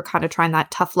 So we were kind of trying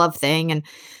that tough love thing. And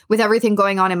with everything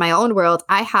going on in my own world,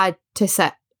 I had to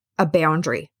set a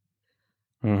boundary.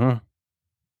 Mm-hmm.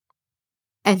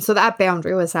 And so that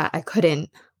boundary was that I couldn't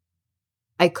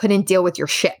I couldn't deal with your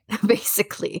shit,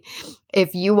 basically.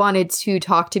 If you wanted to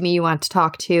talk to me, you want to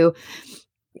talk to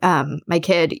my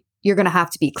kid, you're going to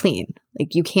have to be clean.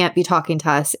 Like, you can't be talking to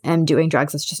us and doing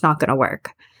drugs. It's just not going to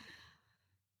work.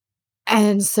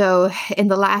 And so in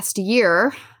the last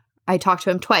year, I talked to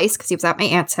him twice because he was at my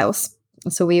aunt's house.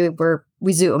 So we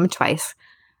Zoomed twice.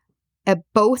 At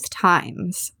both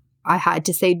times, I had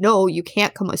to say, no, you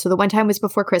can't come. So the one time was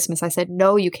before Christmas. I said,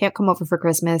 no, you can't come over for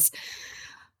Christmas.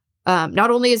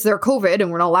 Not only is there COVID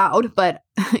and we're not allowed, but,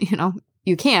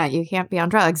 you can't be on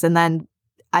drugs. And then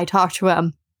I talked to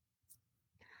him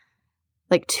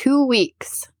like 2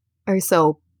 weeks or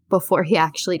so before he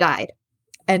actually died.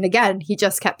 And again, he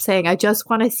just kept saying, I just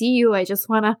want to see you. I just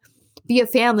want to be a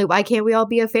family. Why can't we all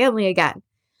be a family again?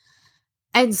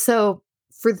 And so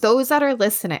for those that are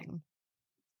listening,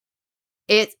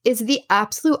 it is the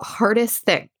absolute hardest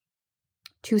thing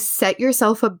to set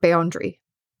yourself a boundary,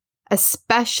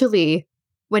 especially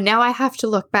when now I have to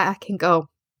look back and go,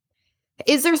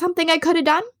 is there something I could have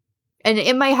done? And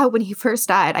in my head, when he first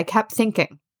died, I kept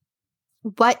thinking,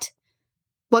 what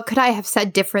could I have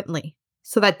said differently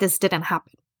so that this didn't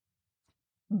happen?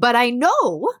 But I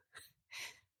know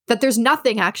that there's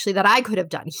nothing actually that I could have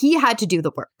done. He had to do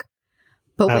the work.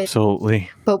 Absolutely.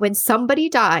 But when somebody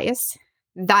dies,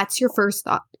 that's your first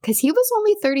thought. Because he was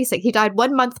only 36. He died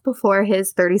 1 month before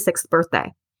his 36th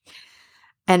birthday.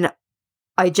 And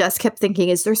I just kept thinking,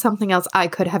 is there something else I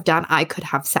could have done? I could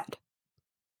have said.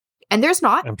 And there's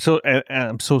not. I'm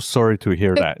so sorry to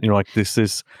hear that. This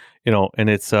is, and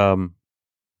it's like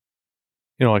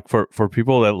for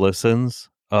people that listens,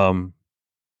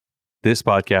 this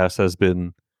podcast has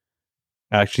been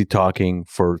actually talking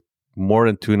for more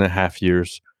than 2.5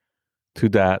 years to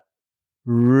that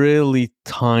really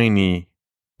tiny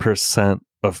percent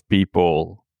of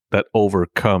people that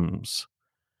overcomes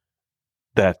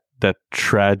that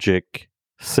tragic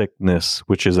sickness,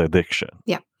 which is addiction.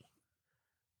 Yeah.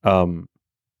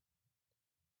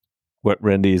 What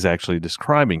Randy is actually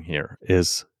describing here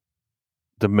is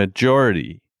the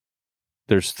majority.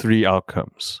 There's 3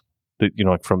 outcomes that,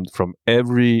 from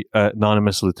every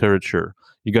anonymous literature,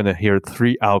 you're going to hear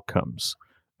 3 outcomes,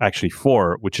 actually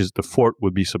 4, which is the 4th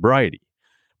would be sobriety,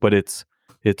 but it's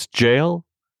jail,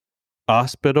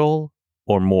 hospital,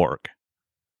 or morgue.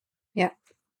 Yeah.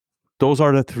 Those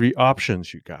are the 3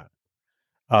 options you got.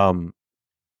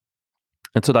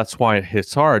 And so that's why it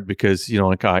hits hard, because,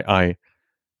 I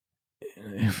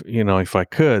if I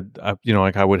could, I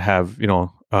would have,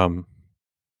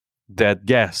 dead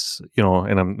guests,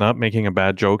 and I'm not making a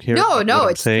bad joke here. No,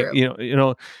 it's saying,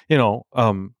 true.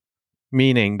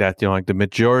 Meaning that, the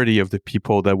majority of the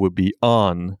people that would be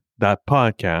on that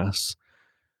podcast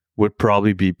would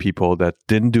probably be people that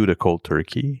didn't do the cold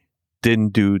turkey,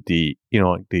 didn't do the,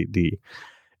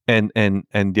 and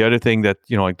the other thing that,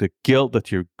 the guilt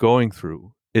that you're going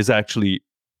through is actually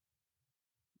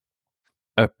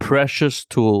a precious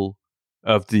tool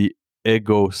of the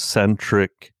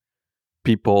egocentric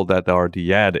people that are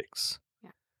the addicts. Yeah.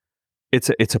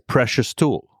 It's a precious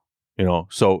tool,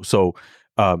 so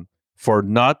for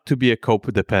not to be a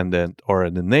codependent or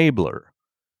an enabler,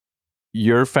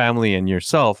 your family and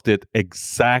yourself did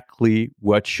exactly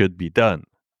what should be done,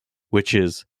 which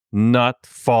is not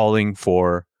falling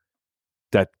for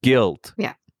that guilt.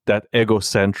 Yeah. That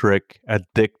egocentric,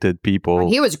 addicted people.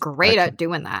 He was great at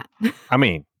doing that. I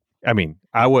mean,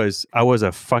 I was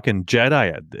a fucking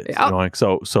Jedi at this. Yep.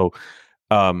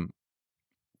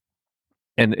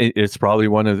 And it's probably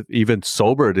one of, even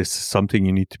sober, this is something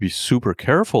you need to be super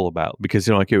careful about, because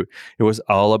it was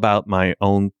all about my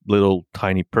own little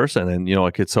tiny person, and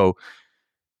so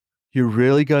you're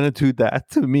really gonna do that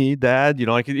to me, Dad?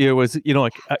 It was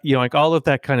all of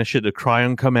that kind of shit, the cry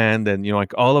on command, and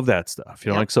all of that stuff.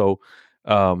 Yep.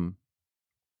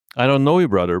 I don't know your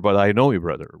brother, but I know your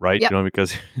brother, right? Yep.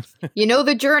 Because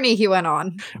the journey he went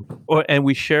on. And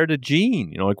we share the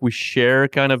gene, we share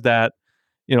kind of that,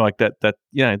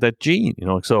 that gene,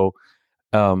 so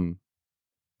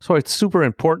it's super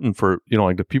important for,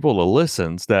 the people that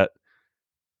listens, that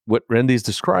what Randy's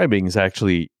describing is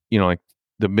actually,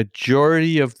 the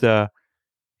majority of the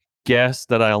guests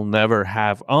that I'll never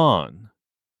have on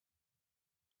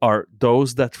are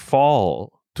those that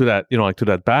fall to that, to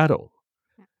that battle.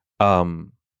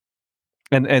 And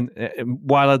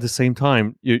while at the same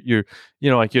time you're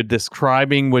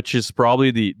describing, which is probably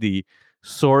the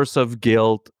source of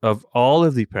guilt of all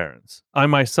of the parents. I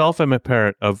myself am a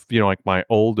parent of, my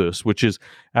oldest, which is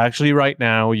actually right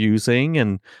now using,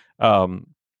 and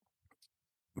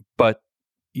but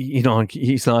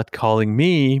he's not calling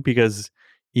me because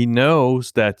he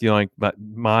knows that,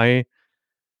 my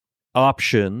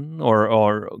option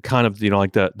or kind of,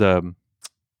 like the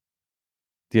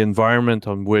environment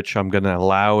on which I'm going to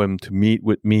allow him to meet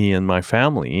with me and my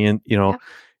family, and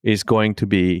is going to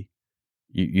be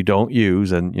you don't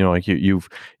use, and like you've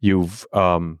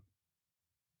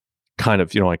kind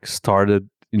of like started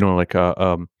like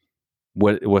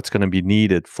what's going to be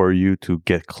needed for you to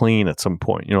get clean at some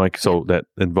point, like so that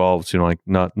involves like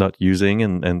not using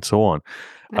and so on.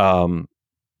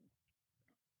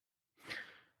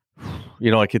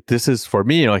 Like this is for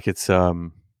me, like it's I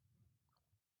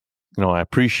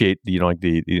appreciate like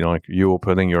you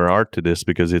opening your heart to this,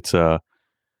 because it's a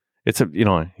it's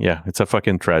a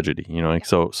fucking tragedy, like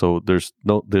so there's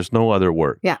no other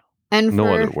word. Yeah. And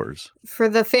no other words. For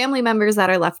the family members that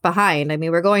are left behind, I mean,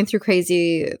 we're going through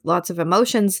lots of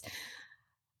emotions.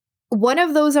 One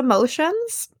of those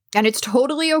emotions, and it's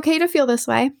totally okay to feel this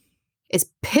way, is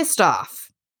pissed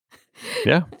off.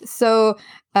 Yeah. So,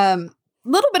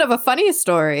 little bit of a funny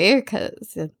story,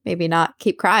 because maybe not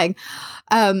keep crying.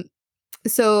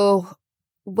 So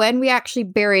when we actually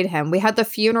buried him, we had the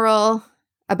funeral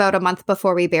about a month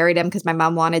before we buried him, because my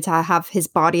mom wanted to have his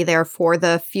body there for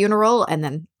the funeral and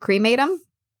then cremate him.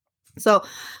 So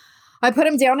I put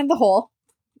him down in the hole,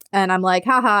 and I'm like,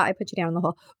 haha, I put you down in the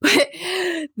hole. But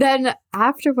then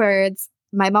afterwards,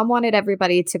 my mom wanted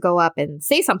everybody to go up and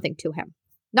say something to him.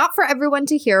 Not for everyone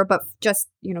to hear, but just,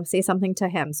 say something to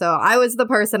him. So I was the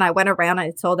person, I went around and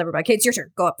I told everybody, okay, it's your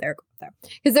turn. Go up there.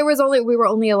 Because we were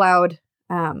only allowed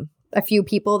a few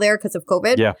people there because of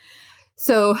COVID. Yeah.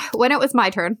 So when it was my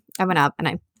turn, I went up and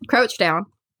I crouched down,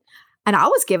 and I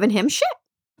was giving him shit.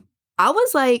 I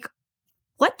was like,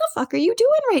 what the fuck are you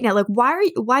doing right now? Like,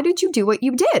 why did you do what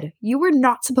you did? You were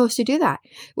not supposed to do that.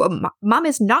 Well, mom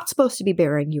is not supposed to be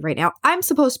burying you right now. I'm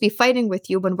supposed to be fighting with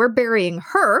you when we're burying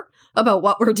her about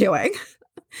what we're doing.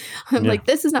 I'm like,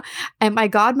 this is not. And my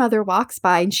godmother walks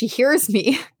by and she hears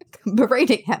me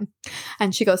berating him.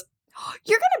 And she goes,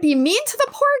 you're going to be mean to the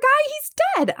poor guy? He's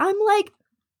dead. I'm like,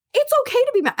 it's okay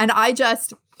to be mad. And I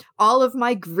just, all of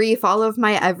my grief, all of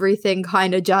my everything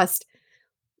kind of just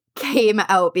came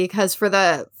out, because for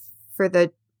the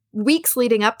weeks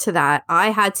leading up to that,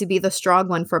 I had to be the strong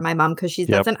one for my mom, because she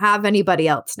doesn't have anybody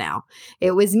else now.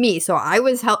 It was me. So I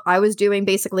was doing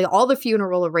basically all the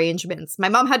funeral arrangements. My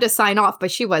mom had to sign off,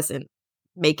 but she wasn't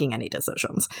making any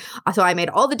decisions. So I made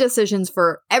all the decisions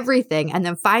for everything. And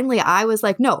then finally I was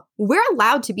like, no, we're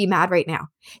allowed to be mad right now.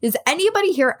 Does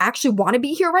anybody here actually want to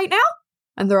be here right now?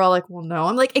 And they're all like, well, no.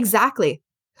 I'm like, exactly.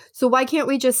 So why can't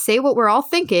we just say what we're all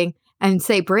thinking and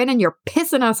say, Brandon, you're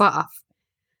pissing us off.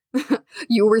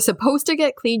 You were supposed to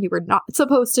get clean. You were not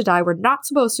supposed to die. We're not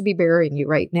supposed to be burying you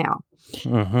right now.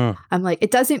 Mm-hmm. I'm like,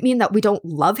 it doesn't mean that we don't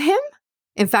love him.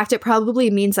 In fact, it probably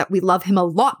means that we love him a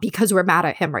lot because we're mad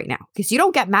at him right now. Because you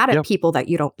don't get mad at people that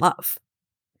you don't love.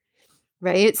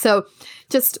 Right? So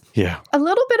just a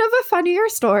little bit of a funnier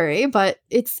story, but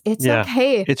it's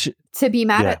okay to be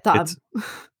mad at them.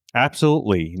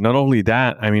 Absolutely. Not only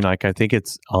that, I mean, like, I think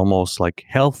it's almost like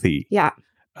healthy. Yeah.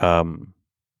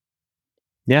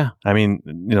 Yeah. I mean,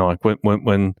 like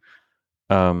when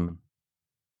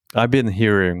I've been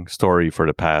hearing story for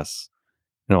the past,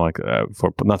 like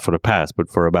not for the past, but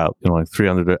for about, like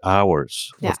 300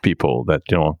 hours of people that,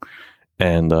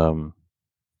 and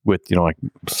with, like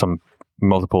some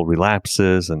multiple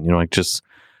relapses and, like just,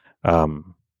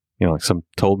 like some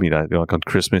told me that, like on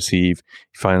Christmas Eve,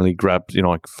 he finally grabs,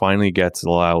 like finally gets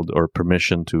allowed or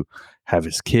permission to have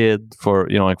his kid for,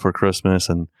 like for Christmas,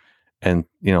 and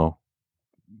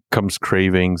comes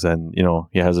cravings, and,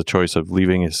 he has a choice of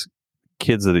leaving his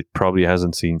kids that he probably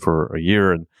hasn't seen for a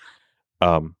year, and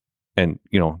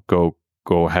go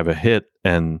have a hit,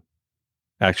 and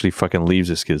actually fucking leaves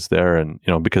his kids there, and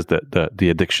because the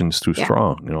addiction is too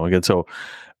strong, again. So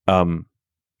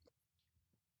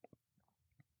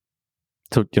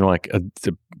like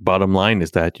the bottom line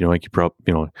is that like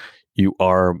you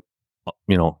are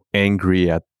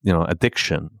angry at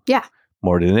addiction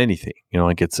more than anything,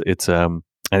 like it's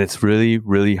and it's really,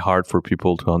 really hard for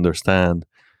people to understand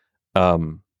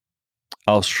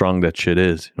how strong that shit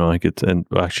is, like it's, and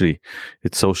actually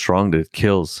it's so strong that it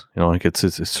kills, like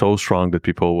it's so strong that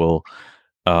people will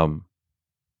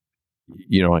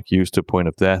like use to point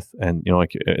of death, and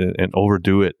like and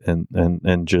overdo it,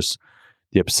 and just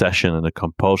the obsession and the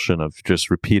compulsion of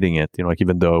just repeating it, like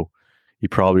even though he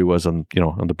probably was on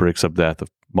the bricks of death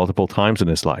multiple times in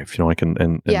his life, like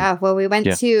and well, we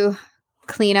went to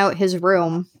clean out his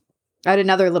room. I had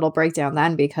another little breakdown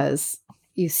then, because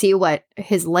you see what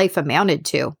his life amounted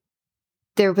to.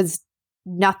 There was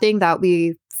nothing that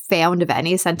we found of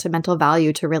any sentimental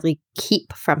value to really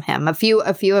keep from him. A few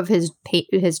of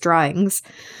his drawings,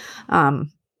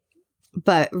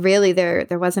 but really there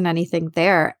wasn't anything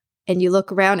there. And you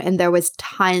look around and there was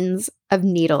tons of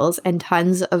needles and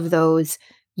tons of those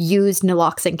used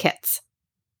naloxone kits.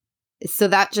 So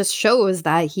that just shows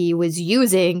that he was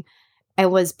using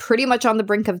and was pretty much on the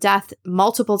brink of death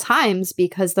multiple times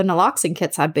because the naloxone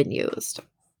kits had been used.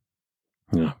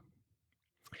 Yeah.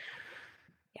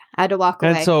 I had to walk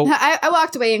away. And so- I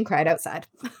walked away and cried outside.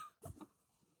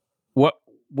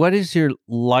 What is your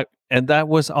life? And that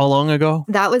was how long ago?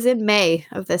 That was in May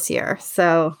of this year.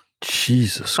 So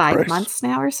Jesus 5 Christ. months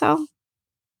now or so.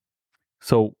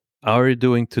 So how are you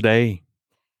doing today?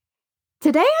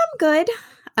 Today I'm good.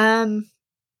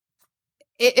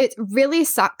 It really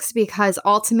sucks because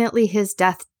ultimately his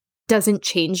death doesn't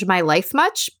change my life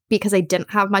much because I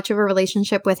didn't have much of a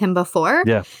relationship with him before.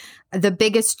 Yeah. The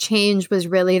biggest change was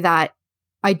really that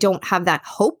I don't have that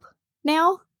hope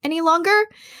now any longer.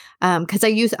 Because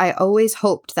I always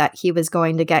hoped that he was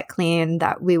going to get clean,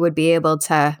 that we would be able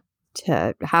to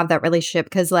have that relationship.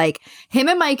 Because like him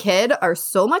and my kid are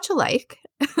so much alike.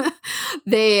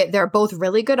 They're both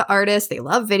really good artists. They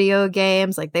love video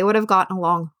games. Like they would have gotten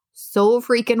along so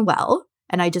freaking well.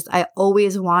 And I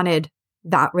always wanted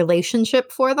that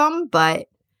relationship for them. But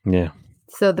Yeah.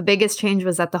 so the biggest change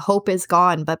was that the hope is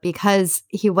gone. But because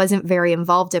he wasn't very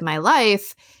involved in my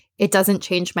life, it doesn't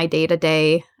change my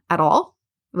day-to-day at all,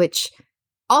 which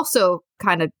also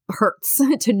kind of hurts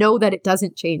to know that it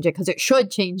doesn't change it because it should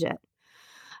change it.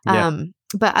 Yeah.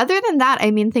 But other than that, I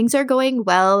mean, things are going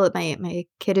well. My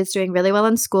kid is doing really well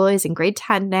in school. He's in grade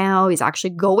 10 now. He's actually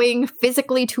going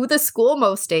physically to the school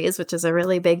most days, which is a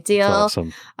really big deal. That's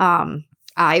awesome.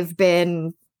 I've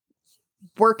been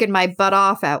working my butt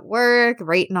off at work,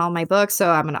 writing all my books. So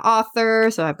I'm an author.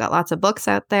 So I've got lots of books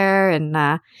out there and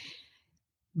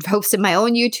hosted my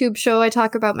own YouTube show. I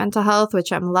talk about mental health,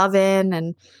 which I'm loving.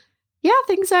 And yeah,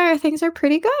 things are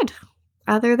pretty good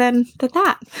other than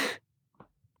that.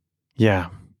 Yeah.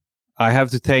 I have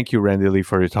to thank you, Randy Lee,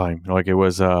 for your time. Like it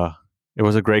was a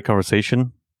great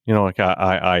conversation. You know, like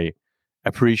I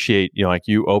appreciate, you know, like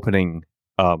you opening.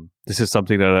 This is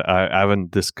something that I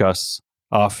haven't discussed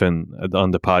often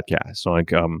on the podcast. So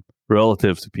like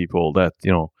relative to people that,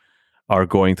 you know, are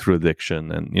going through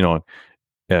addiction and, you know,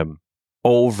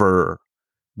 over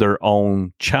their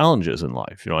own challenges in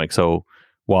life. You know, like so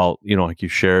while, you know, like you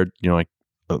shared, you know, like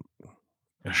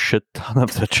a shit ton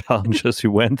of the challenges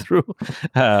you went through.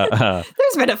 There's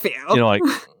been a few. You know, like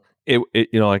it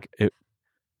you know, like it,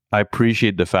 I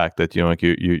appreciate the fact that, you know, like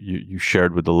you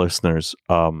shared with the listeners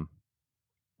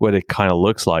what it kind of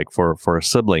looks like for a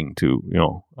sibling to, you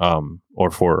know,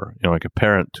 or for, you know, like a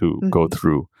parent to go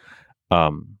through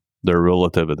their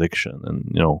relative addiction. And,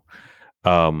 you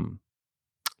know,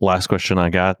 last question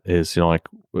I got is, you know, like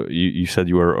you said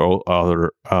you were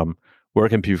other where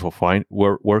can people find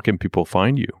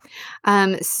you?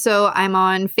 So I'm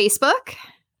on Facebook,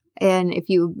 and if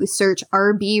you search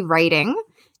RB Writing,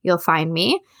 you'll find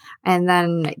me. And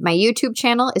then my YouTube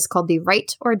channel is called The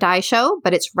Write or Die Show,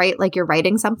 but it's write like you're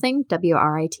writing something,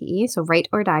 WRITE. So Write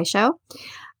or Die Show.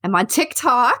 I'm on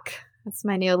TikTok. That's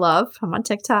my new love. I'm on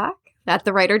TikTok at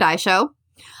The Write or Die Show.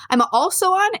 I'm also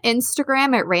on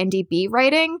Instagram at Randy B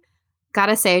Writing.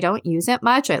 Gotta say, I don't use it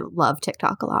much. I love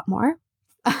TikTok a lot more.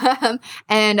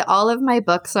 And all of my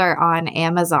books are on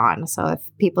Amazon. So if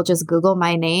people just Google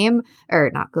my name,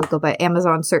 or not Google, but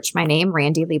Amazon search my name,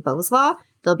 Randy Lee Boslaw,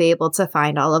 they'll be able to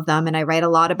find all of them. And I write a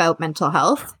lot about mental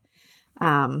health.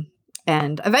 And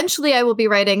eventually I will be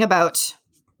writing about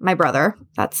my brother.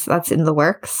 That's in the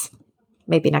works.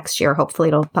 Maybe next year, hopefully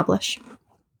it'll publish.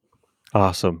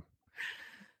 Awesome.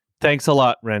 Thanks a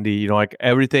lot, Randy. You know, like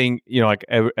everything, you know, like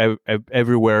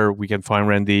everywhere we can find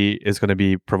Randy is going to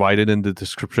be provided in the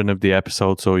description of the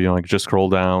episode. So, you know, like just scroll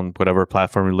down, whatever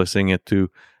platform you're listening it to.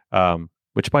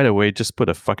 Which, by the way, just put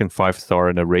a fucking 5-star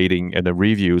and a rating and the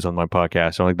reviews on my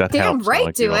podcast. So, like that Damn helps. right,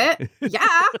 like, do it.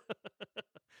 Yeah.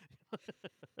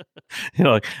 You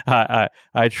know, like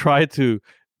I try to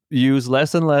use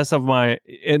less and less of my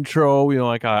intro. You know,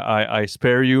 like I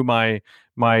spare you my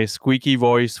squeaky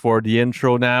voice for the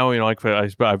intro now. You know, like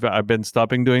I've been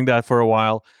stopping doing that for a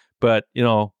while. But, you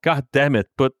know, God damn it,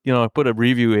 put a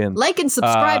review in. Like and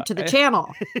subscribe to the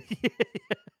channel.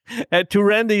 And to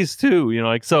Randy's too, you know,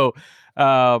 like so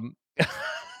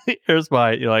here's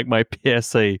my, you know, like my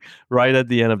PSA right at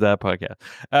the end of that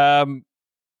podcast.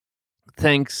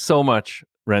 Thanks so much,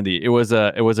 Randy. It was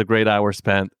a great hour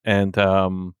spent, and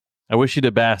I wish you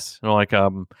the best. You know, like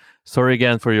sorry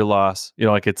again for your loss. You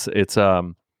know, like it's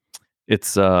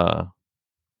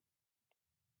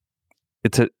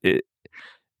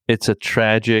a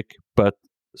tragic but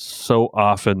so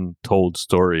often told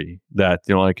story that,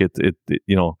 you know, like it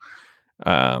you know,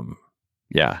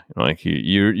 yeah, like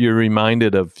you're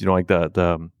reminded of like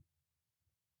the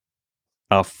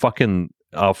fucking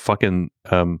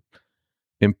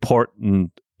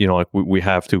important, like we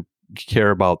have to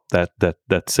care about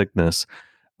that sickness.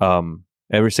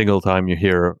 Every single time you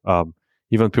hear,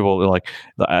 even people like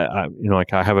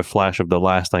like I have a flash of the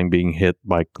last time being hit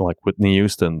by like Whitney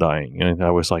Houston dying, and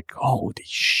I was like, holy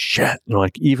shit!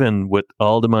 Like even with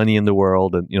all the money in the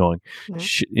world, and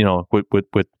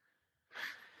with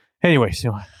anyways,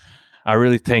 I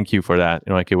really thank you for that.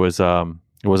 Like it was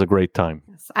a great time.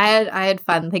 Yes, I had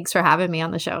fun. Thanks for having me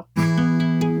on the show.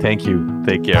 Thank you.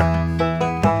 Take care.